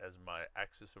as my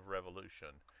axis of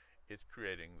revolution. It's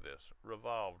creating this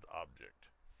revolved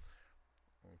object.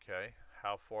 Okay,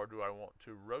 how far do I want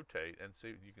to rotate? And see,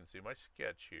 you can see my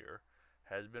sketch here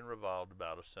has been revolved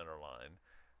about a center line.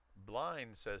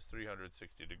 Blind says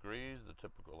 360 degrees, the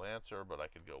typical answer, but I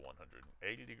could go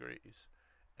 180 degrees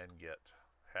and get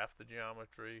half the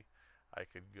geometry. I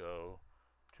could go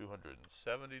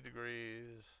 270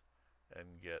 degrees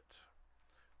and get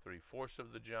 3/4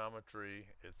 of the geometry,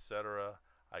 etc.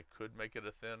 I could make it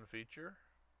a thin feature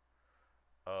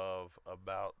of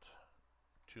about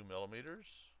 2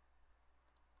 millimeters.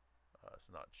 It's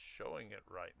not showing it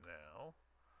right now.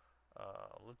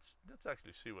 Let's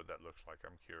actually see what that looks like.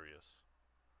 I'm curious.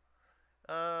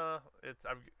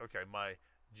 Okay. My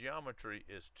geometry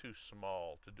is too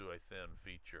small to do a thin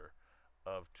feature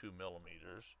of 2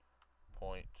 millimeters.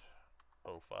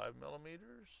 0.05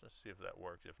 millimeters. Let's see if that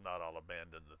works. If not, I'll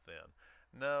abandon the thin.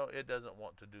 No, it doesn't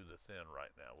want to do the thin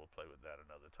right now. We'll play with that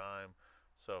another time.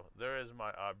 So there is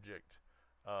my object.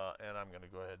 And I'm going to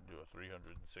go ahead and do a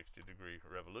 360 degree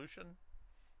revolution,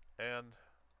 and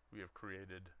we have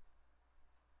created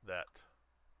that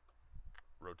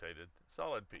rotated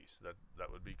solid piece.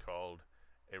 That would be called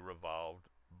a revolved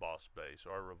boss base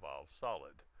or a revolved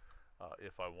solid.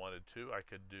 If I wanted to, I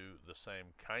could do the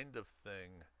same kind of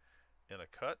thing in a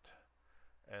cut,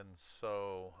 and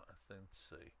so let's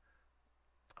see,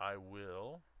 I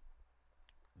will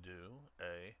do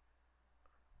a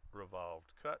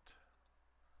revolved cut,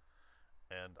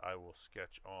 and I will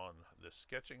sketch on the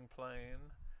sketching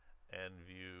plane and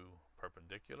view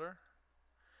perpendicular.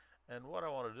 And what I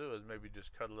want to do is maybe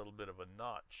just cut a little bit of a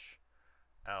notch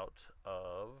out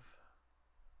of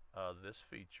this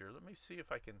feature. Let me see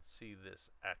if I can see this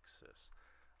axis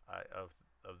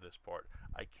of this part.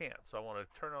 I can't, so I want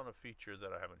to turn on a feature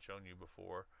that I haven't shown you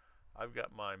before. I've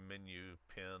got my menu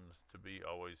pinned to be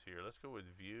always here. Let's go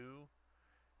with View,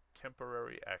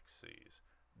 Temporary Axes.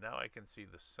 Now I can see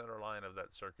the center line of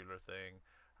that circular thing.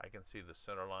 I can see the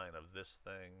center line of this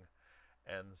thing.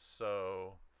 And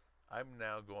so I'm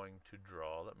now going to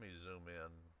draw. Let me zoom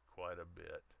in quite a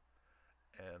bit.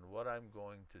 And what I'm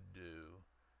going to do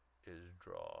is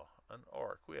draw an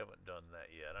arc. We haven't done that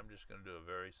yet. I'm just going to do a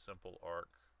very simple arc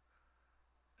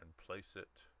and place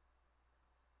it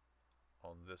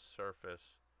on this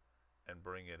surface and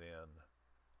bring it in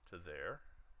to there.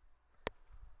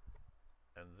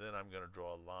 And then I'm going to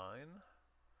draw a line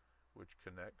which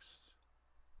connects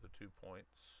the 2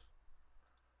 points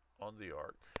on the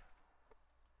arc.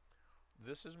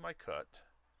 This is my cut,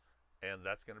 and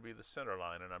that's going to be the center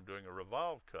line, and I'm doing a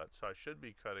revolved cut, so I should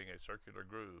be cutting a circular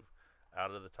groove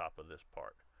out of the top of this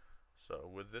part. So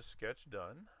with this sketch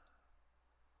done,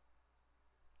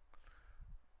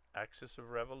 axis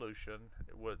of revolution,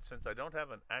 since I don't have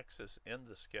an axis in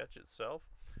the sketch itself,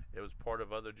 it was part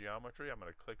of other geometry. I'm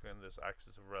going to click in this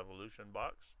axis of revolution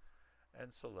box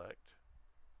and select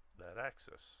that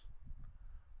axis.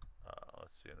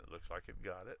 Let's see, and it looks like it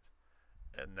got it.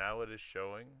 And now it is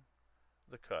showing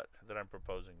the cut that I'm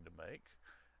proposing to make.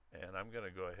 And I'm going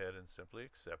to go ahead and simply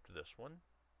accept this one.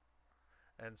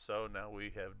 And so now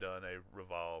we have done a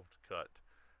revolved cut.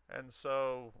 And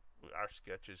so our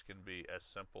sketches can be as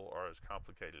simple or as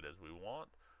complicated as we want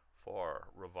for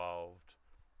revolved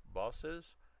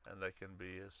bosses, and they can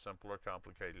be as simple or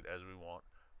complicated as we want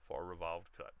for revolved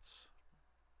cuts.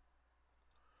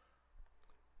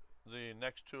 The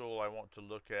next tool I want to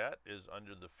look at is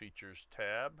under the Features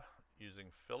tab using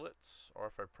fillets, or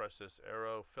if I press this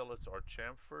arrow, fillets or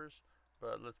chamfers,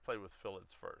 but let's play with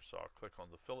fillets first. So I'll click on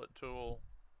the fillet tool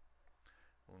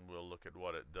and we'll look at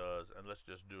what it does, and let's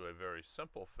just do a very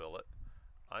simple fillet.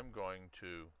 I'm going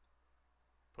to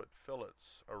put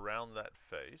fillets around that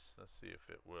face. Let's see if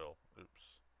it will.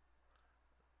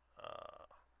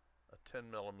 A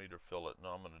 10 millimeter fillet. No,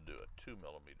 I'm going to do a 2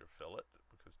 millimeter fillet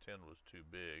because 10 was too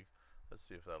big. Let's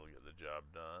see if that'll get the job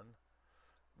done.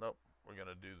 Nope, we're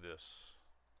going to do this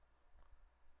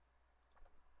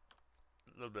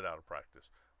a little bit out of practice.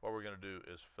 What we're going to do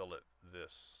is fillet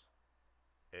this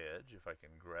edge, if I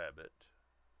can grab it.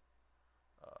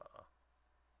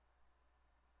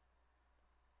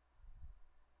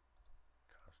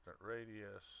 Constant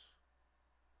radius.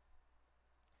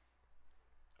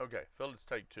 Okay, fillets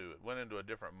take two. It went into a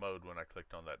different mode when I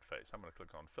clicked on that face. I'm going to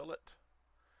click on fillet,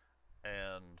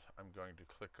 and I'm going to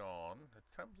click on, it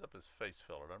comes up as face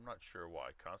fillet. I'm not sure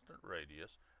why. Constant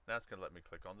radius. Now it's going to let me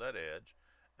click on that edge,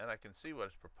 and I can see what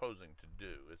it's proposing to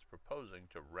do. It's proposing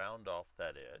to round off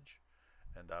that edge,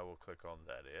 and I will click on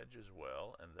that edge as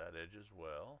well, and that edge as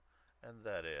well, and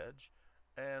that edge.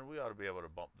 And we ought to be able to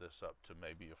bump this up to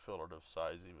maybe a fillet of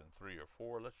size even 3 or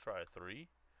 4. Let's try 3.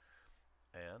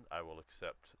 And I will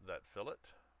accept that fillet,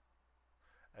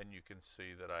 and you can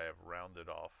see that I have rounded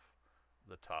off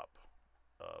the top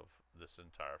of this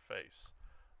entire face.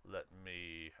 Let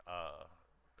me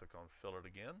click on fillet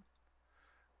again,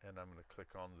 and I'm going to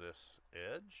click on this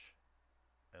edge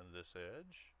and this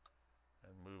edge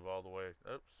and move all the way.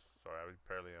 Oops, sorry, I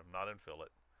apparently am not in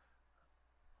fillet.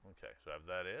 Okay, so I have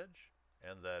that edge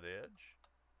and that edge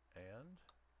and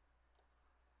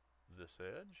this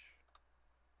edge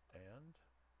and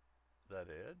that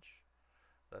edge.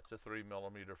 That's a 3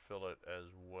 millimeter fillet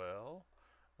as well.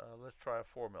 Let's try a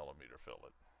 4 millimeter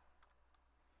fillet.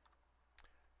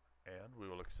 And we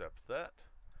will accept that.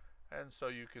 And so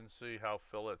you can see how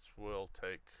fillets will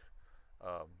take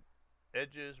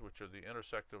edges, which are the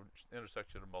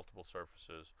intersection of multiple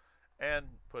surfaces, and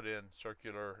put in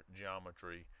circular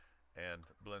geometry and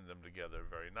blend them together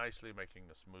very nicely, making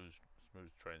a smooth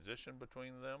transition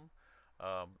between them.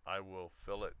 I will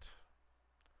fillet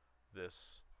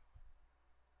this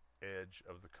edge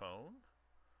of the cone.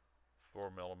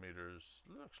 4 millimeters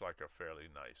looks like a fairly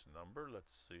nice number.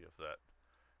 Let's see if that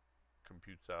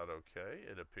computes out okay.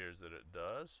 It appears that it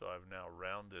does. So I've now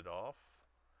rounded off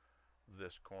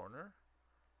this corner.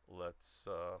 Let's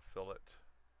fillet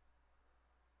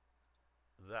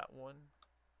that one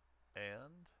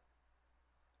and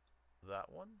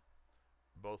that one,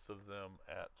 both of them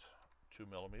at 2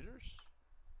 millimeters.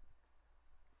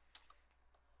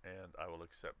 And I will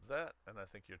accept that, and I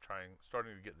think you're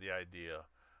starting to get the idea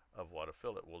of what a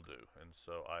fillet will do. And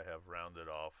so I have rounded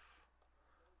off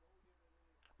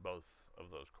both of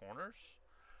those corners.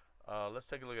 Let's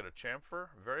take a look at a chamfer.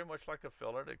 Very much like a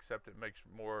fillet, except it makes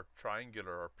more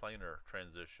triangular or planar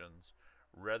transitions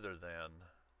rather than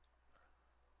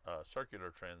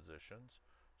circular transitions.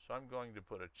 So I'm going to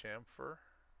put a chamfer.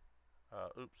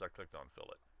 Oops, I clicked on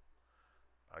fillet.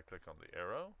 I click on the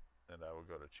arrow and I will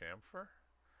go to chamfer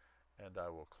and I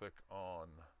will click on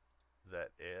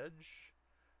that edge,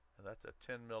 and that's a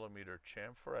 10 millimeter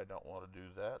chamfer. I don't want to do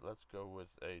that. Let's go with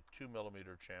a 2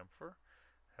 millimeter chamfer,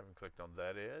 having clicked on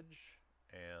that edge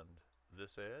and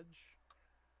this edge,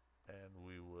 and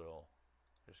we will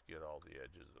just get all the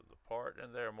edges of the part.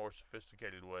 And there are more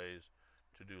sophisticated ways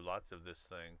to do lots of this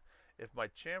thing. If my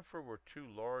chamfer were too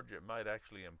large, it might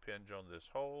actually impinge on this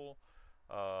hole,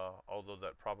 although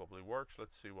that probably works.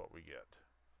 Let's see what we get.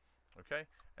 Okay,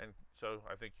 and so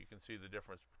I think you can see the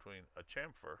difference between a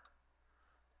chamfer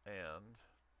and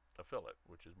a fillet,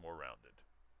 which is more rounded.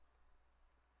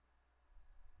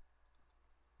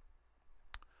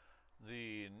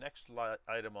 The next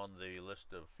item on the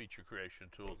list of feature creation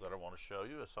tools that I want to show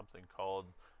you is something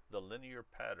called the linear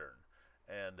pattern.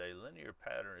 And a linear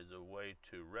pattern is a way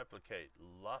to replicate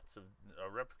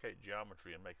replicate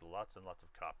geometry and make lots and lots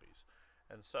of copies.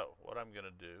 And so what I'm going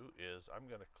to do is I'm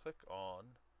going to click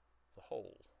on the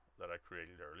hole that I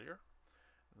created earlier.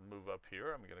 Move up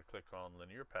here, I'm going to click on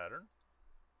linear pattern.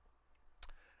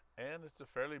 And it's a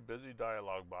fairly busy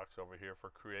dialog box over here for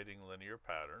creating linear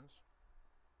patterns.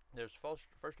 There's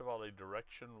first of all a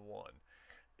direction 1.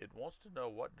 It wants to know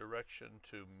what direction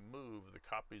to move the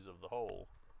copies of the hole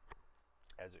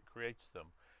as it creates them.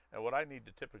 And what I need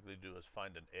to typically do is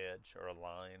find an edge or a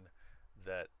line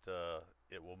that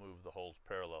it will move the holes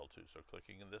parallel to. So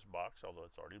clicking in this box, although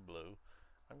it's already blue,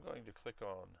 I'm going to click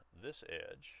on this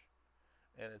edge,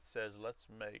 and it says let's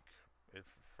make, it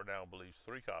for now believes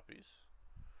 3 copies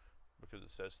because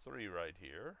it says 3 right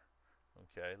here.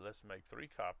 Okay, let's make 3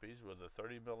 copies with a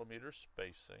 30 millimeter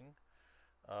spacing,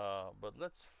 but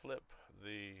let's flip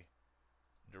the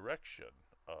direction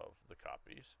of the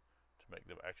copies to make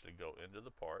them actually go into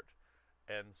the part.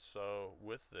 And so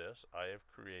with this, I have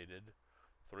created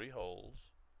 3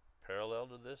 holes parallel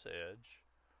to this edge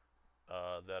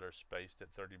that are spaced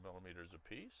at 30 millimeters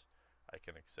apiece. I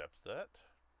can accept that,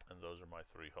 and those are my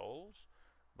 3 holes,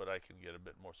 but I can get a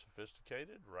bit more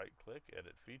sophisticated. Right click,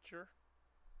 edit feature.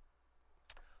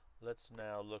 Let's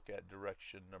now look at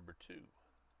direction number 2.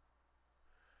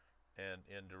 And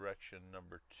in direction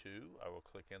number 2, I will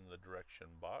click in the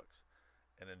direction box.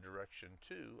 And in direction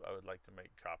 2, I would like to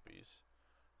make copies.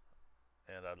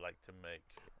 And I'd like to make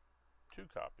 2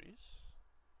 copies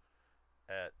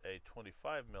at a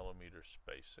 25 millimeter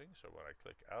spacing. So when I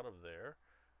click out of there,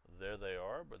 there they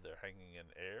are, but they're hanging in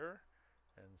air.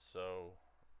 And so,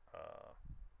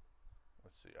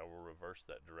 let's see, I will reverse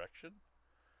that direction.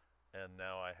 And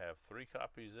now I have 3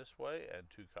 copies this way and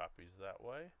 2 copies that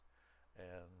way,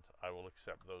 and I will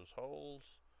accept those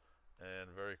holes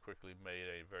and very quickly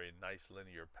made a very nice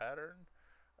linear pattern.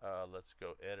 Let's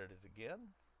go edit it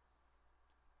again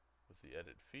with the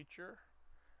edit feature,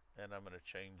 and I'm going to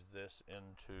change this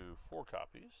into 4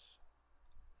 copies,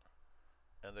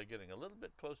 and they're getting a little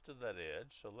bit close to that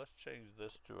edge, so let's change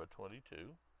this to a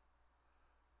 22.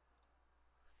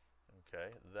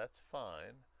 Okay, that's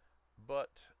fine.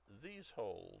 But these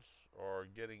holes are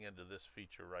getting into this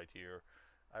feature right here.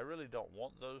 I really don't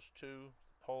want those 2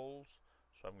 holes,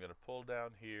 so I'm going to pull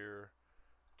down here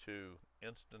to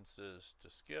instances to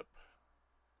skip.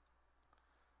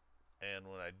 And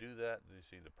when I do that, you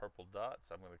see the purple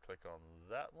dots. I'm going to click on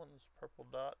that one's purple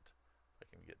dot. If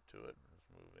I can get to it, let's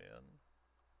move in.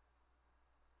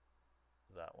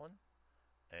 That one.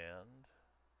 And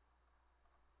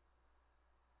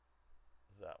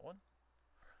that one.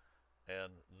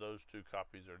 And those 2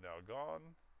 copies are now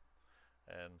gone.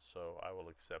 And so I will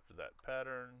accept that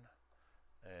pattern,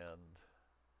 and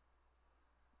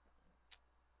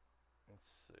let's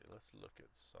see, let's look at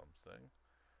something.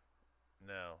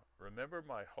 Now, remember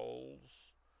my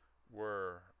holes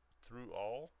were through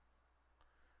all,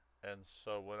 and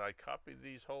so when I copied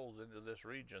these holes into this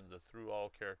region, the through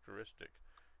all characteristic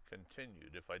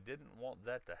continued. If I didn't want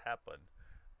that to happen,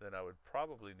 then I would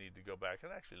probably need to go back,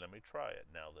 and actually let me try it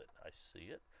now that I see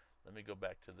it. Let me go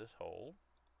back to this hole,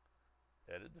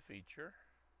 edit the feature,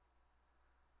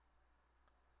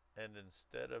 and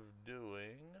instead of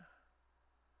doing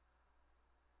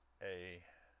a,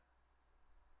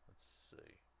 let's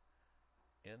see,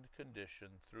 end condition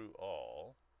through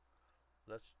all,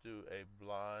 let's do a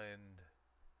blind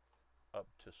up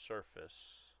to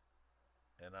surface,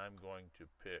 and I'm going to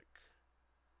pick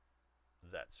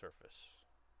that surface.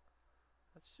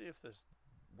 Let's see if this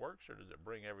works, or does it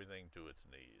bring everything to its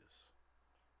knees.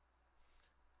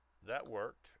 That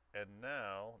worked, and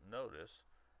now notice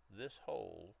this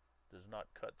hole does not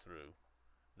cut through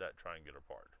that triangular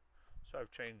part. So I've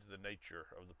changed the nature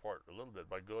of the part a little bit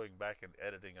by going back and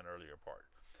editing an earlier part.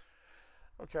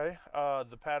 Okay,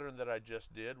 the pattern that I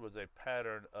just did was a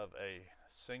pattern of a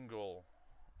single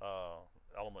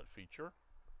element feature.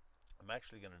 I'm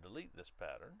actually going to delete this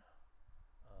pattern.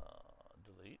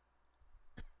 Delete.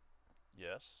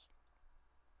 Yes.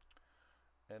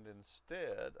 And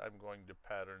instead, I'm going to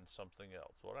pattern something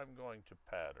else. What I'm going to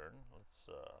pattern, let's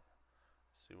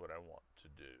see what I want to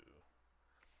do.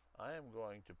 I am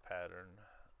going to pattern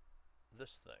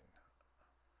this thing.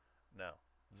 Now,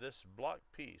 this block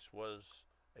piece was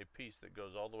a piece that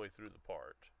goes all the way through the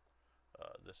part.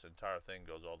 This entire thing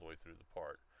goes all the way through the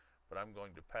part. But I'm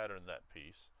going to pattern that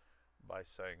piece by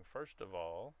saying, first of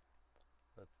all,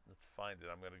 let's find it.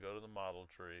 I'm going to go to the model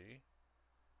tree,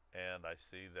 and I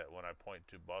see that when I point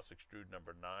to boss extrude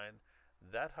number 9,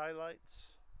 that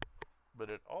highlights, but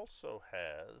it also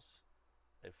has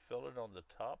a fillet on the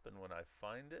top, and when I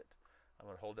find it, I'm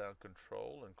going to hold down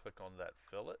Control and click on that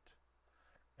fillet,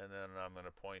 and then I'm going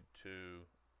to point to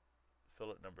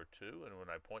fillet number 2, and when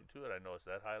I point to it, I notice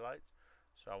that highlights,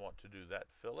 so I want to do that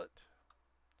fillet.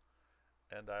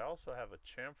 And I also have a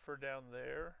chamfer down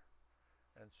there,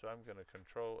 and so I'm going to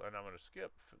control, and I'm going to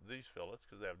skip these fillets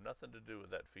because they have nothing to do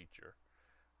with that feature.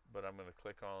 But I'm going to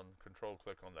click on,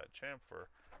 click on that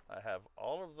chamfer. I have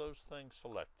all of those things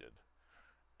selected,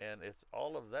 and it's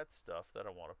all of that stuff that I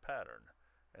want to pattern.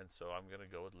 And so I'm going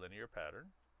to go with linear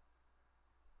pattern.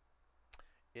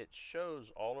 It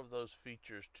shows all of those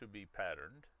features to be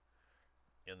patterned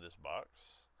in this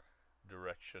box.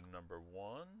 Direction number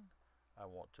 1, I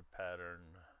want to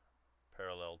pattern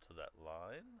parallel to that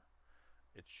line.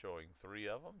 It's showing 3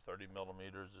 of them. 30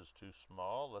 millimeters is too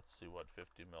small. Let's see what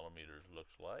 50 millimeters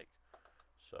looks like.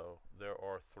 So there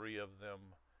are 3 of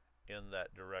them in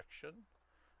that direction.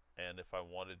 And if I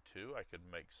wanted to, I could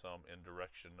make some in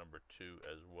direction number 2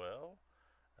 as well.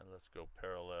 And let's go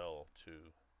parallel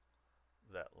to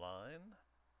that line.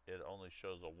 It only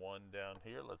shows a 1 down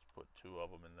here. Let's put 2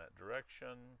 of them in that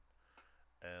direction.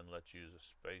 And let's use a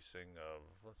spacing of,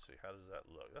 let's see, how does that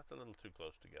look? That's a little too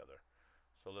close together.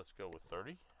 So let's go with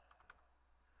 30.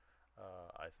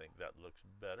 I think that looks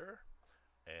better,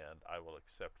 and I will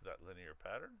accept that linear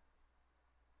pattern.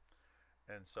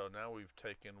 And so now we've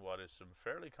taken what is some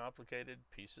fairly complicated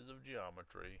pieces of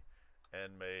geometry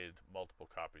and made multiple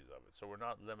copies of it. So we're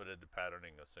not limited to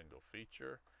patterning a single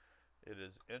feature. It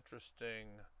is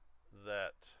interesting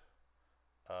that,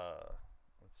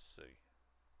 let's see,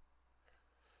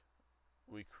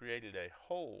 we created a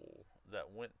hole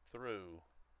that went through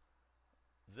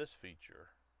this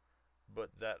feature,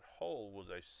 but that hole was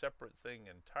a separate thing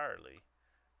entirely,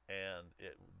 and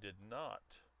it did not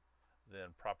then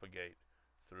propagate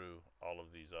through all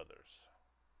of these others.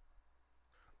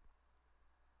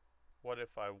 What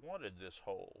if I wanted this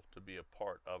hole to be a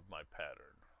part of my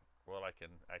pattern? Well, I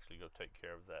can actually go take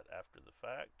care of that after the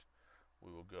fact.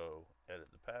 We will go edit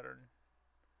the pattern,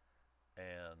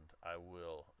 and I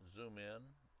will zoom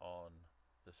in on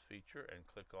this feature and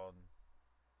click on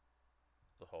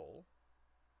the hole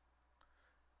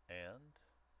and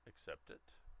accept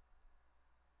it.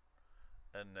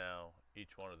 And now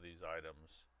each one of these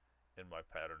items in my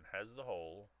pattern has the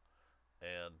hole.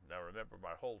 And now remember,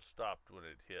 my hole stopped when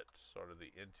it hit sort of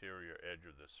the interior edge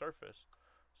of the surface,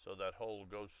 so that hole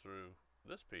goes through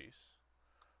this piece,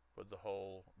 but the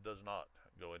hole does not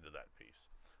go into that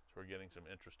piece. So we're getting some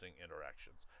interesting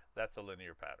interactions. That's a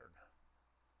linear pattern.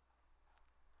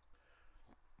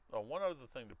 One other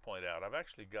thing to point out, I've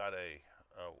actually got a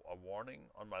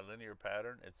warning on my linear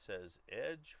pattern. It says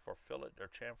edge for fillet or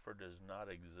chamfer does not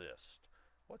exist.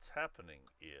 What's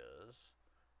happening is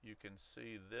you can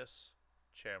see this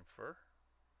chamfer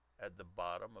at the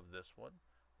bottom of this one,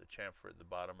 the chamfer at the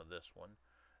bottom of this one,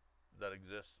 that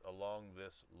exists along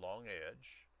this long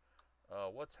edge.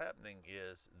 What's happening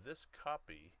is this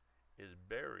copy is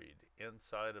buried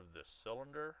inside of this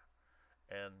cylinder,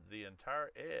 and the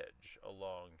entire edge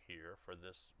along here for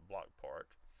this block part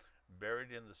buried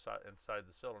in inside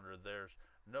the cylinder. There's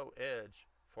no edge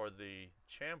for the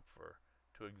chamfer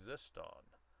to exist on,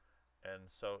 and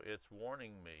so it's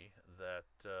warning me that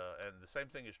and the same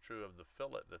thing is true of the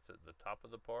fillet that's at the top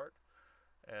of the part.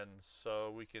 And so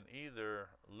we can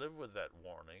either live with that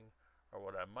warning, or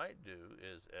what I might do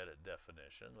is edit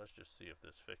definition. Let's just see if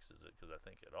this fixes it, because I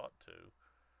think it ought to.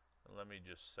 And let me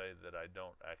just say that I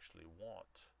don't actually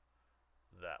want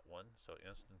that one. So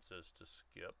instances to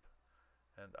skip,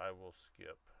 and I will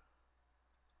skip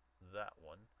that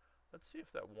one. Let's see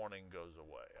if that warning goes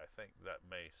away. I think that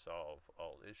may solve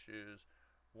all issues.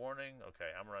 Warning,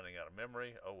 okay, I'm running out of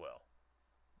memory. Oh well.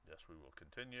 Yes, we will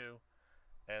continue.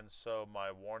 And so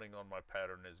my warning on my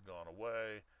pattern has gone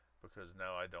away. because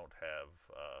now I don't have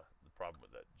the problem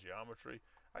with that geometry.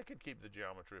 I could keep the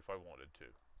geometry if I wanted to.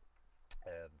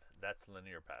 And that's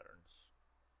linear patterns.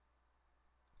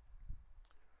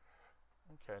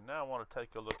 Okay, now I want to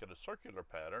take a look at a circular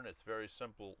pattern. It's very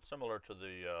simple, similar to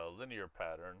the linear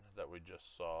pattern that we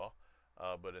just saw,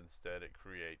 but instead it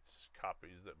creates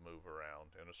copies that move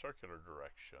around in a circular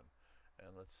direction.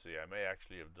 And let's see, I may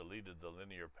actually have deleted the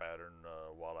linear pattern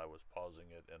while I was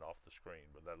pausing it and off the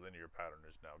screen, but that linear pattern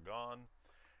is now gone.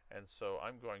 And so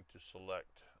I'm going to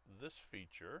select this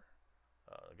feature.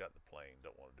 I got the plane,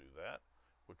 don't want to do that,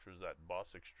 which was that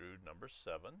boss extrude number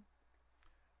 7.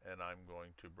 And I'm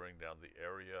going to bring down the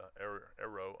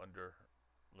arrow under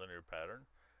linear pattern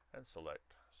and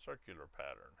select circular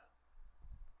pattern.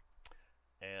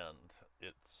 And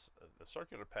the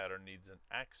circular pattern needs an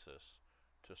axis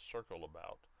to circle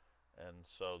about, and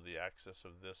so the axis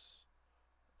of this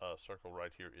circle right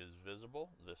here is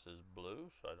visible. This is blue,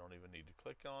 so I don't even need to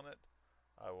click on it.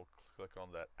 I will click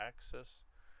on that axis,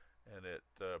 and it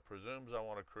presumes I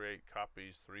want to create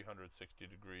copies 360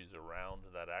 degrees around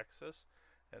that axis,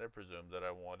 and it presumed that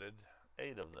I wanted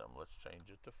 8 of them. Let's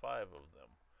change it to 5 of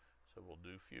them. So we'll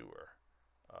do fewer.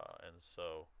 And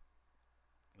so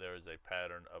there is a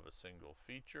pattern of a single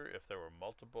feature. If there were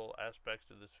multiple aspects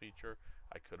to this feature,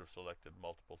 I could have selected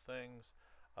multiple things.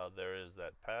 There is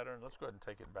that pattern. Let's go ahead and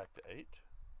take it back to 8.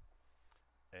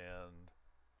 And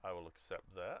I will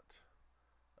accept that.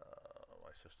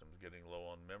 My system's getting low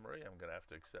on memory. I'm going to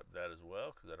have to accept that as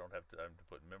well because I don't have time to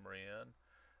put memory in.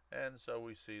 And so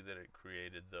we see that it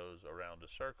created those around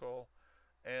a circle.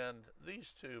 And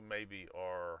these two maybe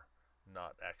are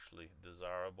not actually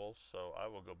desirable, so I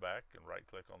will go back and right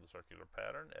click on the circular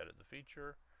pattern, edit the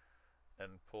feature,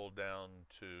 and pull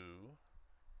down to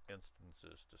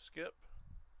instances to skip.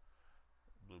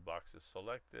 Blue box is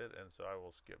selected, and so I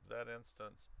will skip that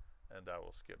instance, and I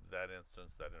will skip that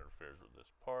instance that interferes with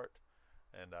this part,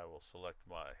 and I will select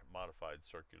my modified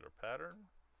circular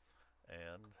pattern,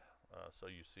 and so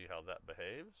you see how that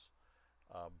behaves.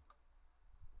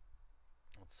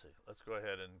 Let's see, let's go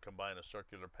ahead and combine a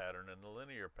circular pattern and a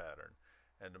linear pattern.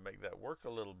 And to make that work a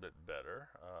little bit better,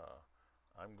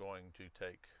 I'm going to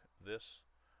take this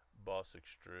boss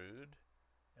extrude,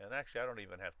 and actually I don't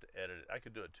even have to edit it. I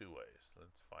could do it 2 ways.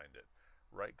 Let's find it.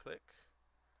 Right click,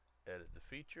 edit the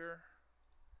feature,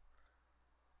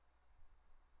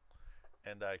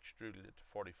 and I extruded it to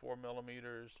 44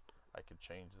 millimeters. I could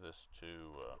change this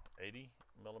to 80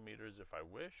 millimeters if I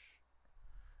wish,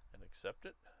 and accept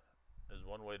it. Is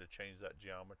one way to change that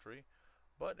geometry.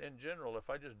 But in general, if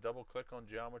I just double click on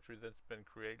geometry that's been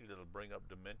created, it'll bring up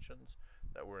dimensions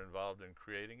that were involved in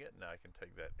creating it. Now I can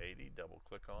take that 80, double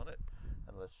click on it,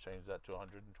 and let's change that to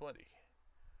 120.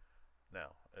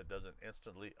 Now, it doesn't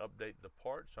instantly update the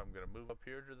part, so I'm going to move up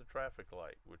here to the traffic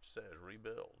light, which says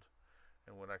rebuild.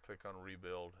 And when I click on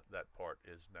rebuild, that part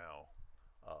is now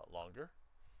longer.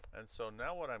 And so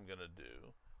now what I'm going to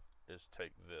do is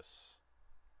take this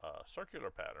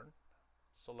circular pattern,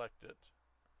 select it,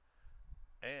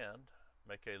 and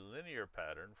make a linear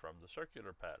pattern from the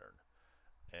circular pattern.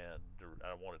 And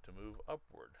I want it to move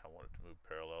upward. I want it to move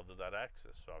parallel to that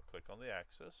axis. So I'll click on the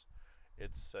axis.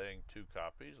 It's saying 2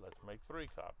 copies. Let's make 3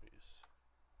 copies.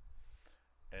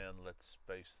 And let's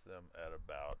space them at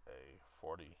about a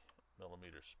 40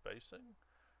 millimeter spacing.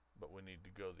 But we need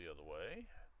to go the other way.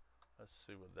 Let's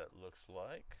see what that looks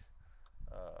like.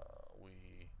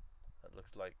 That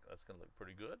looks like that's going to look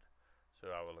pretty good.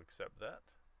 So I will accept that.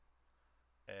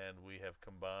 And we have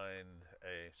combined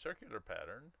a circular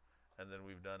pattern, and then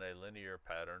we've done a linear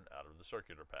pattern out of the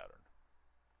circular pattern.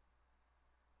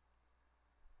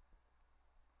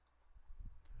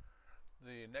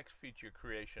 The next feature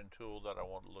creation tool that I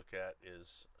want to look at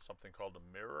is something called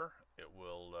a mirror. It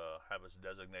will have us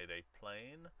designate a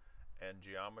plane and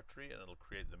geometry, and it'll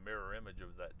create the mirror image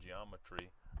of that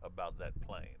geometry about that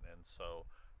plane. And so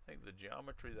I think the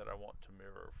geometry that I want to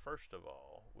mirror first of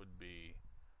all would be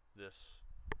this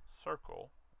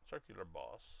circular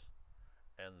boss,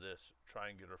 and this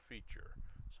triangular feature.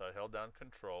 So I held down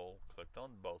Control, clicked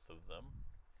on both of them,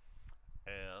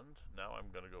 and now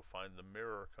I'm going to go find the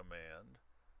mirror command.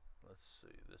 Let's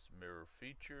see, this mirror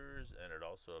features, and it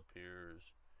also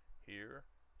appears here.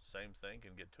 Same thing,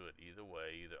 can get to it either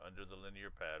way, either under the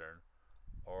linear pattern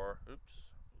or,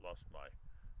 oops, lost my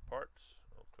parts.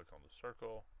 I'll click on the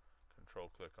circle,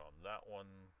 Control click on that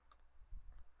one.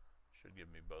 Should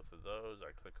give me both of those. I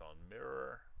click on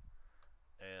mirror,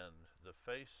 and the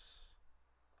face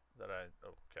that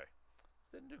okay,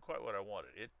 didn't do quite what I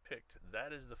wanted. It picked that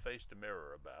is the face to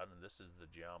mirror about, and this is the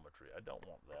geometry. I don't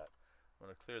want that. I'm going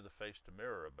to clear the face to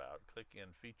mirror about, click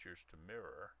in features to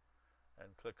mirror,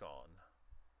 and click on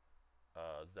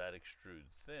that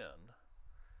extrude thin,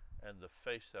 and the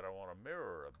face that I want to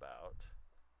mirror about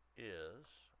is,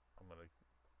 I'm going to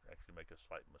actually make a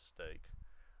slight mistake,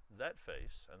 that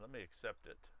face, and let me accept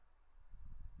it.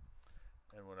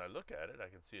 And when I look at it, I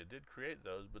can see it did create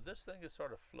those, but this thing is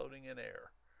sort of floating in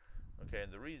air. Okay,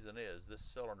 and the reason is this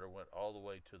cylinder went all the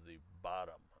way to the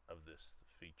bottom of this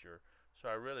feature, so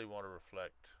I really want to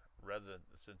reflect, rather than,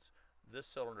 since this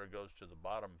cylinder goes to the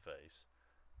bottom face,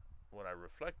 when I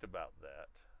reflect about that,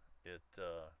 it,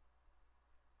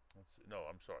 no,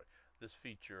 I'm sorry, this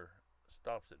feature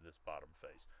stops at this bottom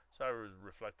face. So I was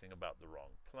reflecting about the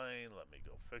wrong plane. Let me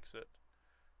go fix it.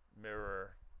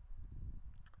 Mirror,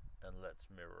 and let's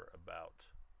mirror about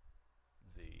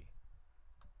the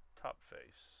top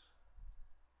face.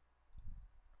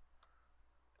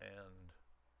 And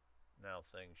now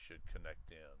things should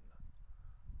connect in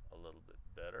a little bit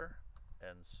better.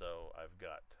 And so I've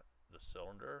got the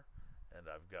cylinder, and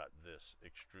I've got this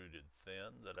extruded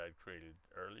thin that I created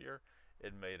earlier.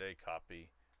 It made a copy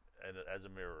and as a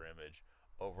mirror image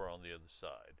over on the other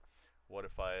side. What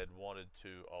if I had wanted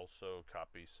to also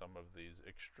copy some of these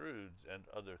extrudes and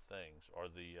other things, or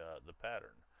the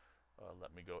pattern?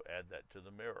 Let me go add that to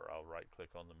the mirror. I'll right click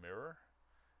on the mirror,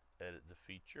 edit the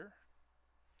feature,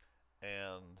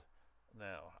 and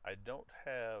now I don't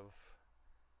have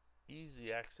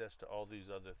easy access to all these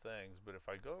other things, but if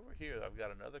I go over here, I've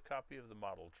got another copy of the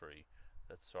model tree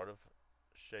that's sort of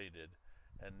shaded.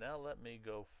 And now let me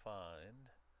go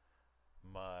find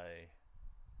my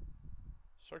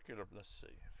circular, let's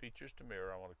see, features to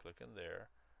mirror. I want to click in there,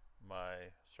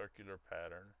 my circular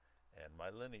pattern and my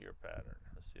linear pattern.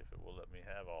 Let's see if it will let me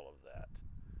have all of that.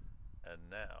 And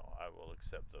now I will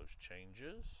accept those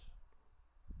changes,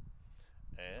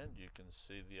 and you can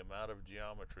see the amount of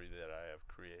geometry that I have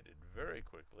created very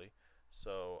quickly.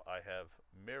 So I have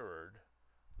mirrored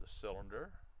the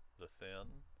cylinder, the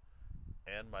thin,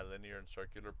 and my linear and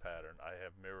circular pattern. I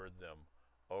have mirrored them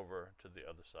over to the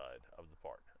other side of the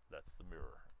part. That's the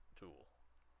mirror tool.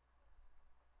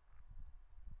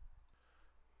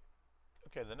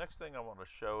 Okay, the next thing I want to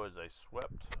show is a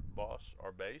swept boss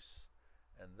or base,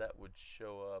 and that would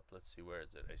show up, let's see, where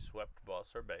is it? A swept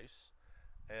boss or base.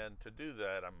 And to do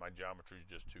that, my geometry is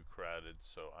just too crowded,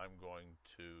 so I'm going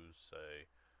to say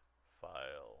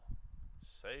File,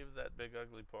 save that big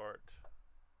ugly part,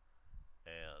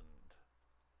 and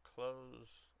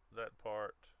close that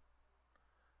part,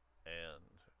 and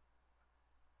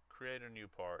create a new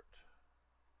part.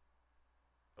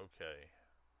 Okay.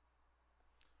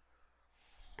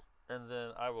 And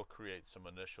then I will create some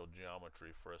initial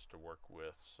geometry for us to work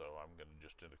with. So I'm going to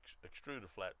just extrude a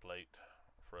flat plate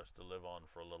for us to live on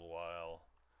for a little while.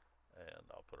 And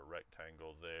I'll put a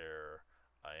rectangle there.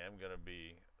 I am going to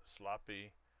be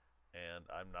sloppy, and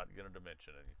I'm not going to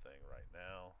dimension anything right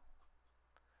now.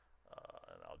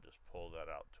 And I'll just pull that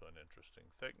out to an interesting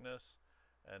thickness.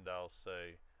 And I'll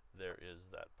say there is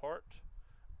that part.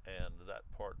 And that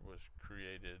part was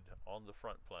created on the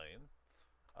front plane.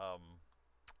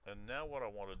 And now what I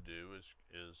want to do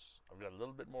is I've got a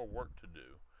little bit more work to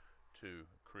do to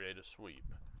create a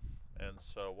sweep. And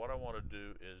so what I want to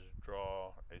do is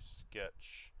draw a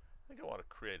sketch. I think I want to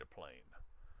create a plane.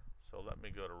 So let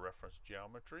me go to Reference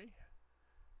Geometry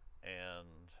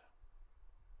and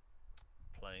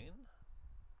Plane.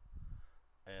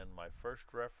 And my first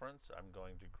reference, I'm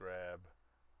going to grab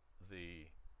the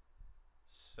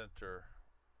center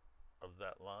of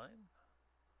that line,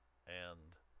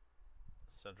 and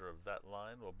center of that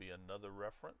line will be another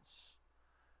reference.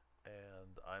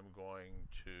 And I'm going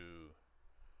to,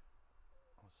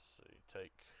 let's see,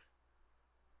 take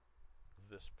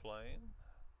this plane,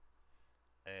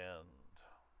 and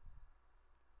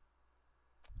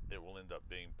it will end up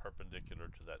being perpendicular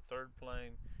to that third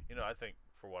plane. You know, I think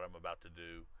for what I'm about to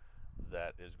do,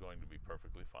 that is going to be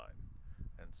perfectly fine.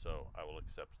 And so I will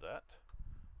accept that.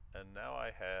 And now I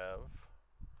have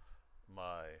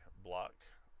my block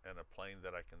and a plane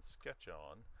that I can sketch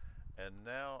on. And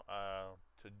now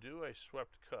to do a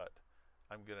swept cut,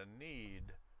 I'm going to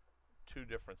need two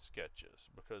different sketches,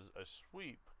 because a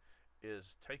sweep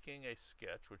is taking a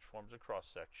sketch which forms a cross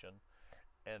section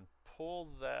and pull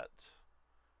that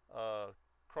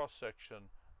cross section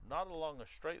not along a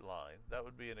straight line. That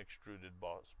would be an extruded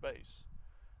boss base.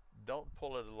 Don't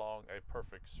pull it along a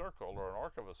perfect circle or an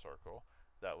arc of a circle.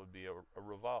 That would be a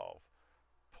revolve.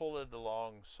 Pull it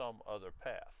along some other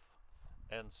path.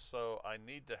 And so I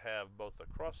need to have both a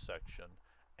cross section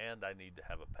and I need to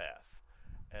have a path.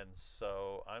 And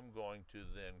so I'm going to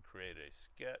then create a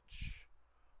sketch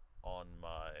on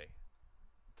my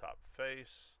top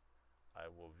face. I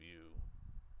will view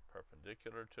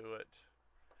perpendicular to it,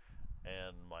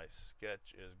 and my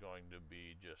sketch is going to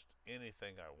be just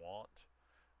anything I want.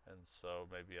 And so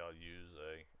maybe I'll use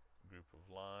a group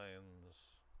of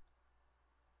lines.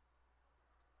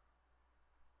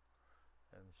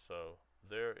 And so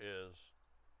there is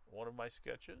one of my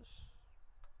sketches.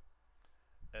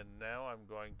 And now I'm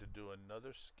going to do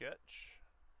another sketch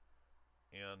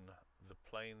in the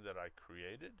plane that I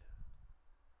created.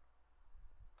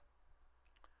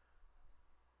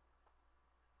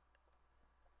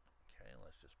 Okay,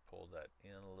 let's just pull that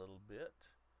in a little bit.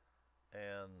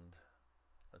 And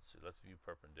let's see, let's view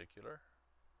perpendicular.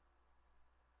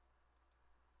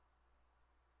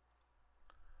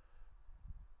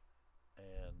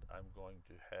 And I'm going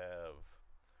to have,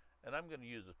 and I'm going to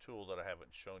use a tool that I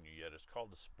haven't shown you yet. It's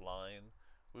called the spline.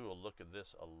 We will look at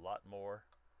this a lot more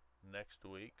next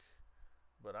week,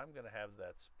 but I'm going to have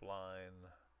that spline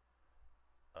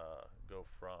go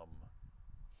from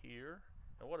here.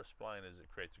 And what a spline is,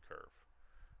 it creates a curve.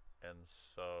 And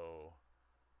so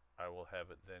I will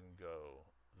have it then go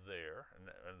there.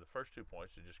 And the first 2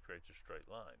 points, it just creates a straight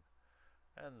line.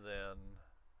 And then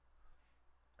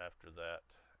after that,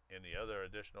 any other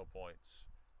additional points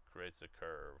creates a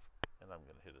curve. And I'm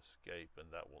going to hit escape,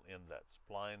 and that will end that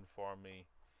spline for me.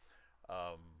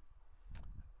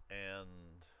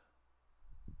 And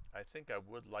I think I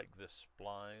would like this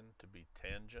spline to be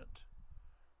tangent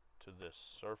to this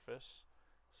surface.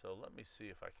 So let me see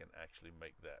if I can actually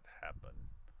make that happen.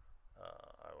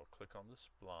 I will click on the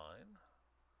spline,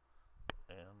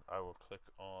 and I will click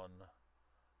on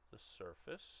the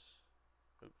surface.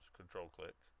 Oops, control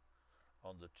click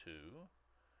on the 2,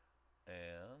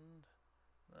 and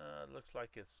it looks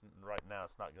like it's right now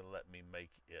it's not going to let me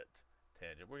make it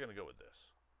tangent. We're going to go with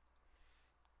this.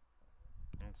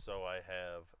 And so I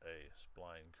have a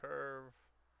spline curve.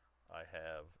 I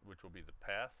have, which will be the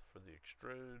path for the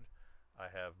extrude. I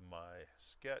have my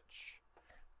sketch,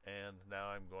 and now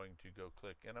I'm going to go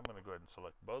click, and I'm going to go ahead and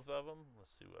select both of them.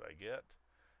 Let's see what I get.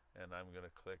 And I'm going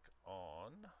to click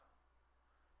on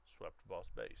Swept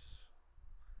Boss Base.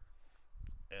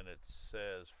 And it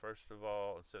says, first of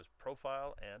all, it says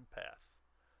profile and path.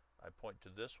 I point to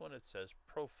this one, it says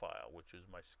profile, which is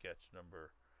my sketch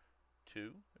number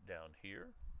 2 down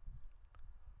here.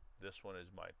 This one is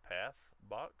my path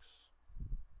box.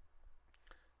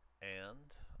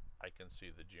 And I can see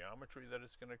the geometry that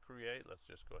it's going to create. Let's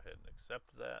just go ahead and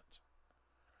accept that.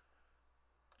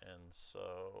 And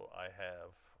so I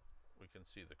have, we can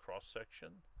see the cross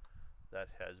section that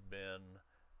has been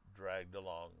dragged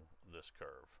along this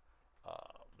curve.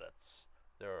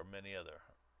 There are many other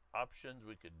options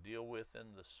we could deal with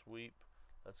in the sweep.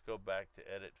 Let's go back to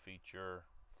edit feature.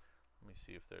 Let me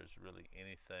see if there's really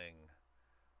anything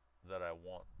that I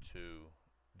want to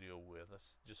deal with.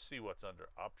 Let's just see what's under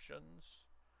options.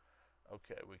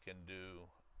 Okay, we can do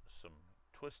some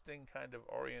twisting kind of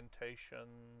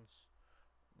orientations.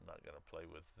 I'm not going to play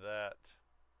with that.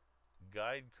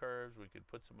 Guide curves, we could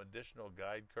put some additional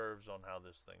guide curves on how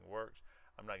this thing works.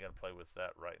 I'm not going to play with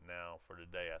that right now. For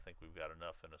today, I think we've got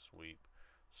enough in a sweep.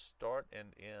 Start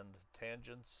and end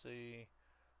tangency.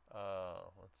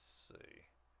 Let's see.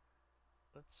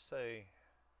 Let's say,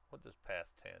 what does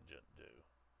path tangent do?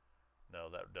 No,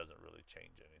 that doesn't really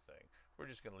change anything. We're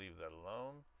just going to leave that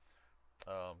alone.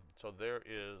 So there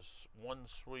is one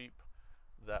sweep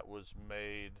that was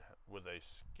made with a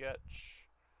sketch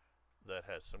that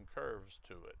has some curves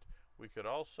to it. We could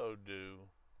also do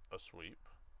a sweep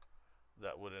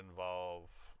that would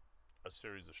involve a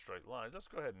series of straight lines. Let's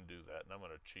go ahead and do that, and I'm going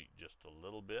to cheat just a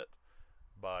little bit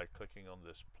by clicking on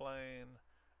this plane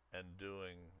and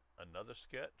doing another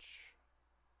sketch.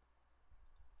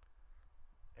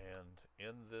 And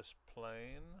in this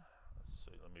plane, let's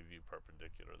see, let me view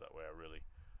perpendicular, that way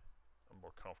I'm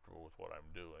more comfortable with what I'm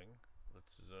doing.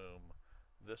 Let's zoom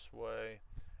this way,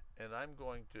 and I'm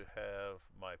going to have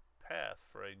my path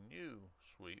for a new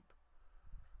sweep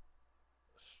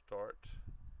start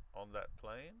on that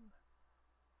plane,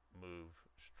 move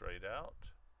straight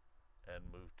out,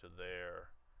 and move to there,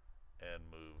 and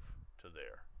move to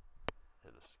there.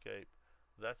 Hit escape.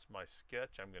 That's my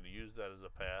sketch. I'm going to use that as a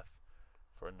path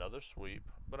for another sweep,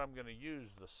 but I'm going to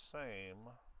use the same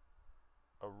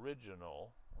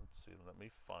original, let's see, let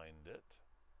me find it,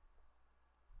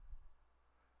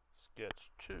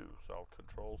 sketch 2. So I'll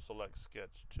control select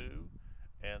sketch 2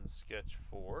 and sketch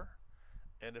 4.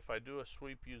 And if I do a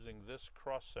sweep using this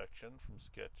cross section from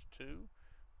sketch 2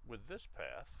 with this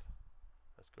path,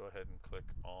 let's go ahead and click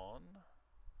on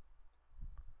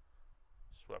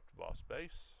Swept Boss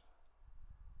Base,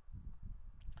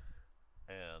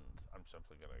 and I'm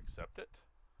simply going to accept it.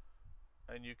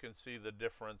 And you can see the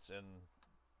difference in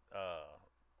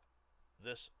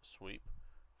this sweep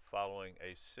following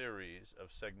a series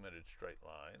of segmented straight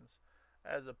lines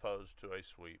as opposed to a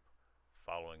sweep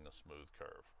following a smooth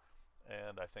curve.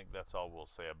 And I think that's all we'll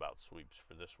say about sweeps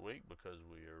for this week because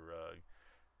we're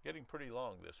getting pretty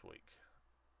long this week.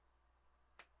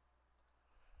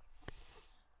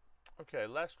 Okay,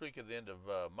 last week at the end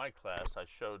of my class, I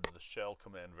showed the shell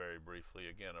command very briefly.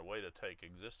 Again, a way to take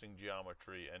existing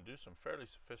geometry and do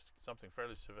something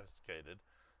fairly sophisticated.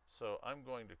 So I'm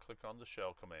going to click on the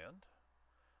shell command,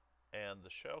 and the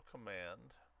shell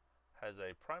command has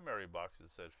a primary box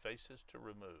that says faces to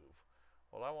remove.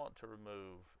 Well, I want to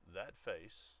remove that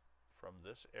face from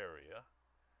this area,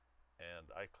 and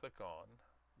I click on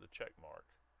the check mark.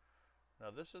 Now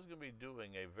this is going to be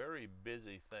doing a very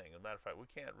busy thing. As a matter of fact, we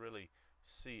can't really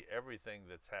see everything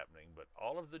that's happening, but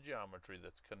all of the geometry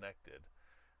that's connected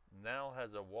now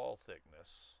has a wall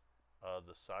thickness.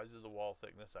 The size of the wall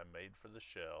thickness I made for the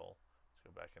shell. Let's go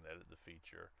back and edit the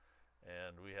feature.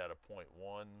 And we had a 0.1.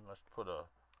 Let's put a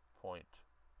 0.05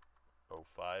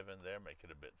 in there, make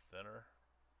it a bit thinner.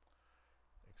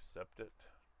 Accept it.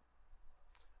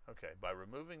 Okay, by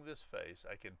removing this face,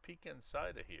 I can peek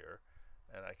inside of here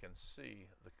and I can see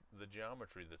the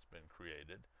geometry that's been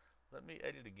created. Let me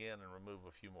edit again and remove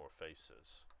a few more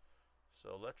faces.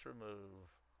 So let's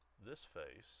remove this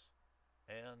face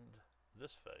and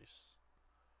this face.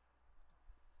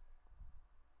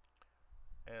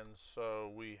 And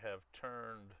so we have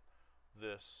turned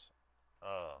this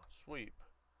sweep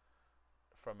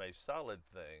from a solid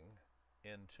thing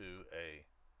into a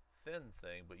thin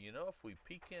thing. But you know, if we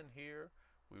peek in here,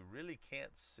 we really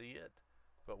can't see it.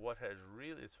 But what has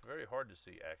really, it's very hard to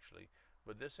see actually,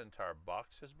 but this entire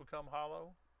box has become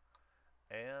hollow,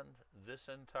 and this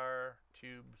entire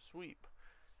tube sweep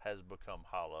has become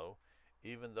hollow,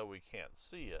 even though we can't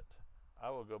see it. I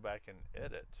will go back and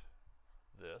edit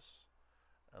this,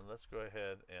 and let's go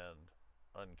ahead and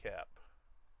uncap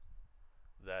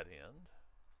that end.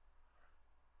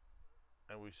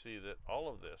 And we see that all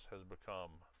of this has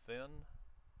become thin.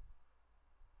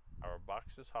 Our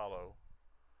box is hollow.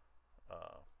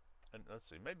 And let's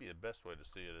see, maybe the best way to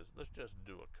see it is let's just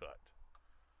do a cut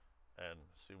and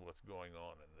see what's going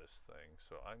on in this thing.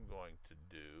 So I'm going to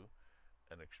do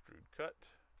an extrude cut,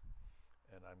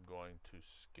 and I'm going to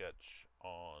sketch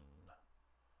on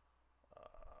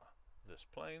this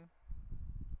plane,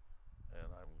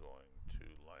 and I'm going to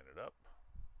line it up.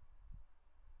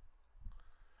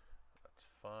 That's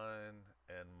fine,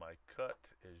 and my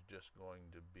cut is just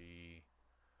going to be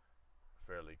a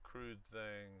fairly crude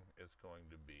thing. It's going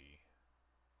to be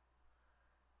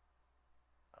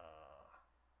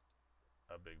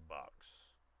a big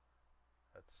box.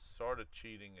 That's sort of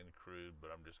cheating and crude,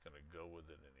 but I'm just going to go with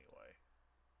it anyway.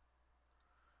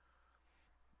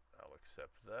 I'll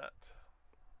accept that.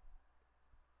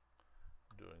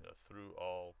 Doing a through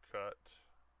all cut.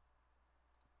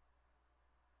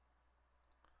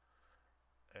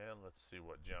 And let's see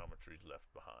what geometry is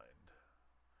left behind.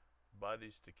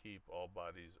 Bodies to keep, all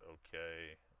bodies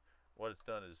okay. What it's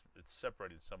done is it's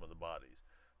separated some of the bodies.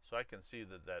 So I can see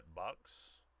that that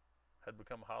box had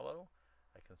become hollow.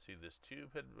 I can see this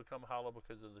tube had become hollow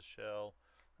because of the shell.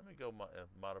 Let me go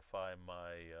modify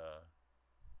my,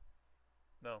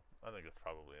 no, I think it's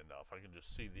probably enough. I can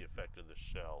just see the effect of the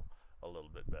shell a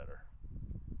little bit better.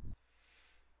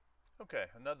 Okay,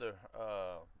 another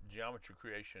geometry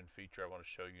creation feature I want to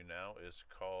show you now is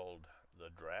called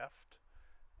the draft.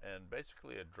 And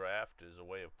basically a draft is a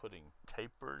way of putting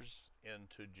tapers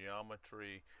into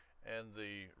geometry, and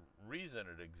the reason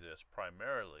it exists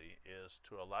primarily is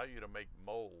to allow you to make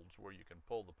molds where you can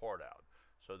pull the part out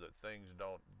so that things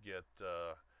don't get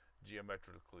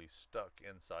geometrically stuck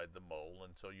inside the mold.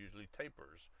 And so usually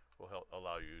tapers will help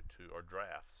allow you to, or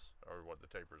drafts, or what the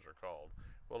tapers are called,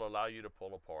 will allow you to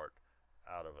pull a part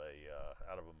out of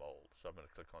a mold. So I'm going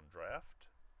to click on draft,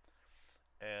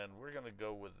 and we're going to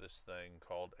go with this thing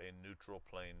called a neutral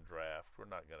plane draft. We're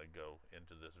not going to go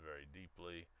into this very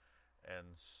deeply.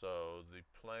 And so the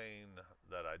plane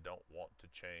that I don't want to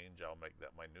change, I'll make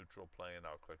that my neutral plane.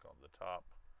 I'll click on the top.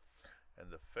 And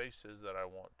the faces that I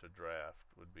want to draft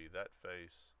would be that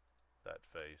face,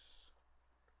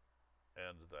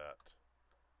 and that,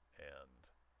 and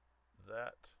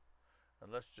that. And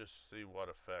let's just see what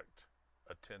effect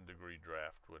a 10-degree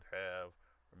draft would have.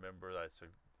 Remember, I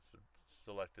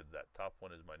selected that top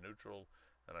one as my neutral,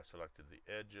 and I selected the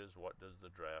edges. What does the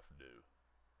draft do?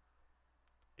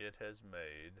 It has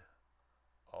made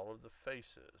all of the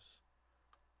faces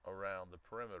around the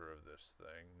perimeter of this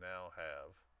thing now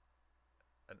have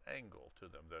an angle to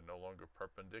them. They're no longer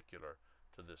perpendicular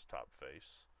to this top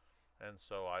face. And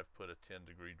so I've put a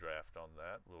 10-degree draft on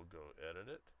that. We'll go edit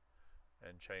it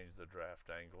and change the draft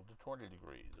angle to 20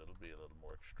 degrees. It'll be a little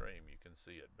more extreme. You can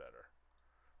see it better.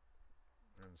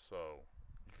 And so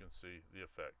you can see the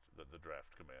effect that the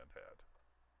draft command had.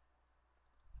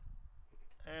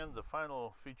 And the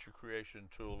final feature creation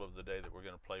tool of the day that we're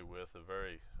going to play with, a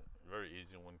very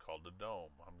easy one called the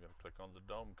dome. I'm going to click on the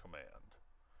dome command,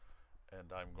 and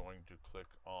I'm going to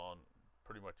click on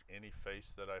pretty much any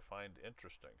face that I find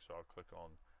interesting. So I'll click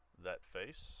on that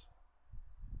face.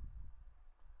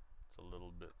 It's a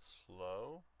little bit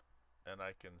slow, and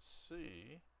I can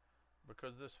see,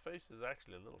 because this face is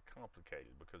actually a little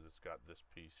complicated because it's got this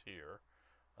piece here,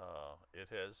 it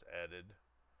has added,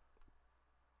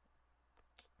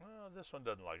 well, this one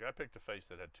doesn't like it. I picked a face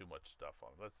that had too much stuff on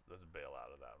it. Let's bail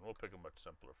out of that one. We'll pick a much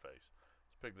simpler face.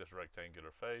 Let's pick this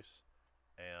rectangular face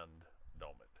and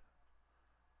dome it.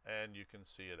 And you can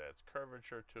see it adds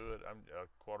curvature to it. I'm a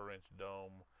 1/4-inch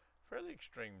dome, fairly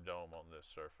extreme dome on this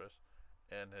surface,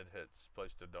 and it has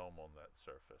placed a dome on that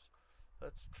surface.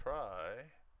 Let's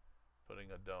try putting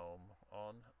a dome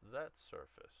on that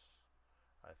surface.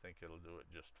 I think it'll do it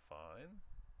just fine.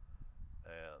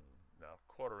 And now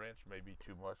 1/4-inch may be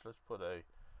too much. Let's put a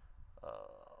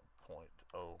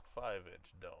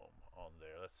 0.05-inch dome on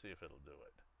there. Let's see if it'll do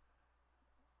it.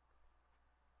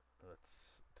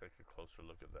 Let's take a closer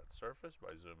look at that surface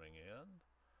by zooming in.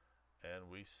 And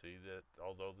we see that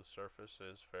although the surface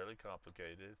is fairly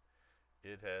complicated,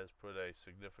 it has put a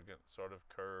significant sort of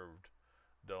curved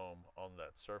dome on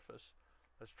that surface.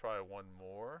 Let's try one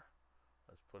more.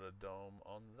 Let's put a dome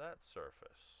on that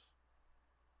surface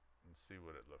and see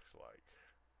what it looks like.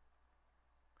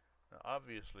 Now,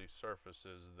 obviously,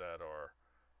 surfaces that are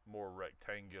more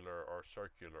rectangular or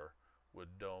circular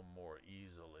would dome more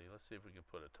easily. Let's see if we can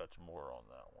put a touch more on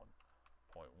that one.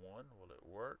 0.1, will it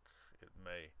work? It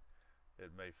may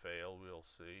fail, we'll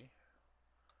see.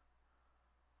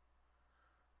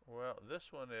 Well,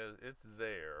 this one it's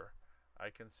there. I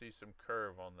can see some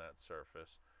curve on that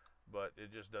surface, but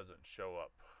it just doesn't show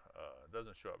up.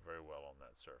 Doesn't show up very well on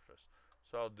that surface.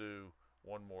 So I'll do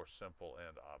one more simple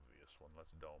and obvious one.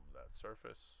 Let's dome that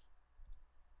surface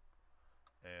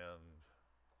and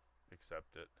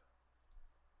accept it.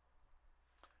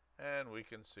 And we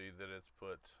can see that it's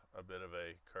put a bit of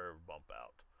a curved bump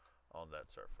out on that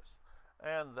surface.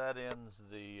 And that ends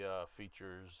the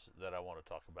features that I want to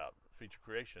talk about, feature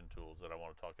creation tools that I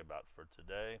want to talk about for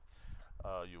today.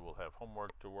 You will have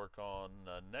homework to work on.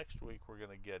 Next week we're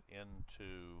going to get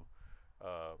into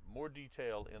more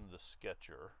detail in the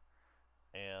sketcher,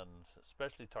 and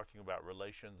especially talking about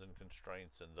relations and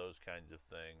constraints and those kinds of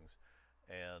things,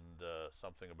 and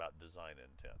something about design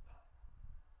intent.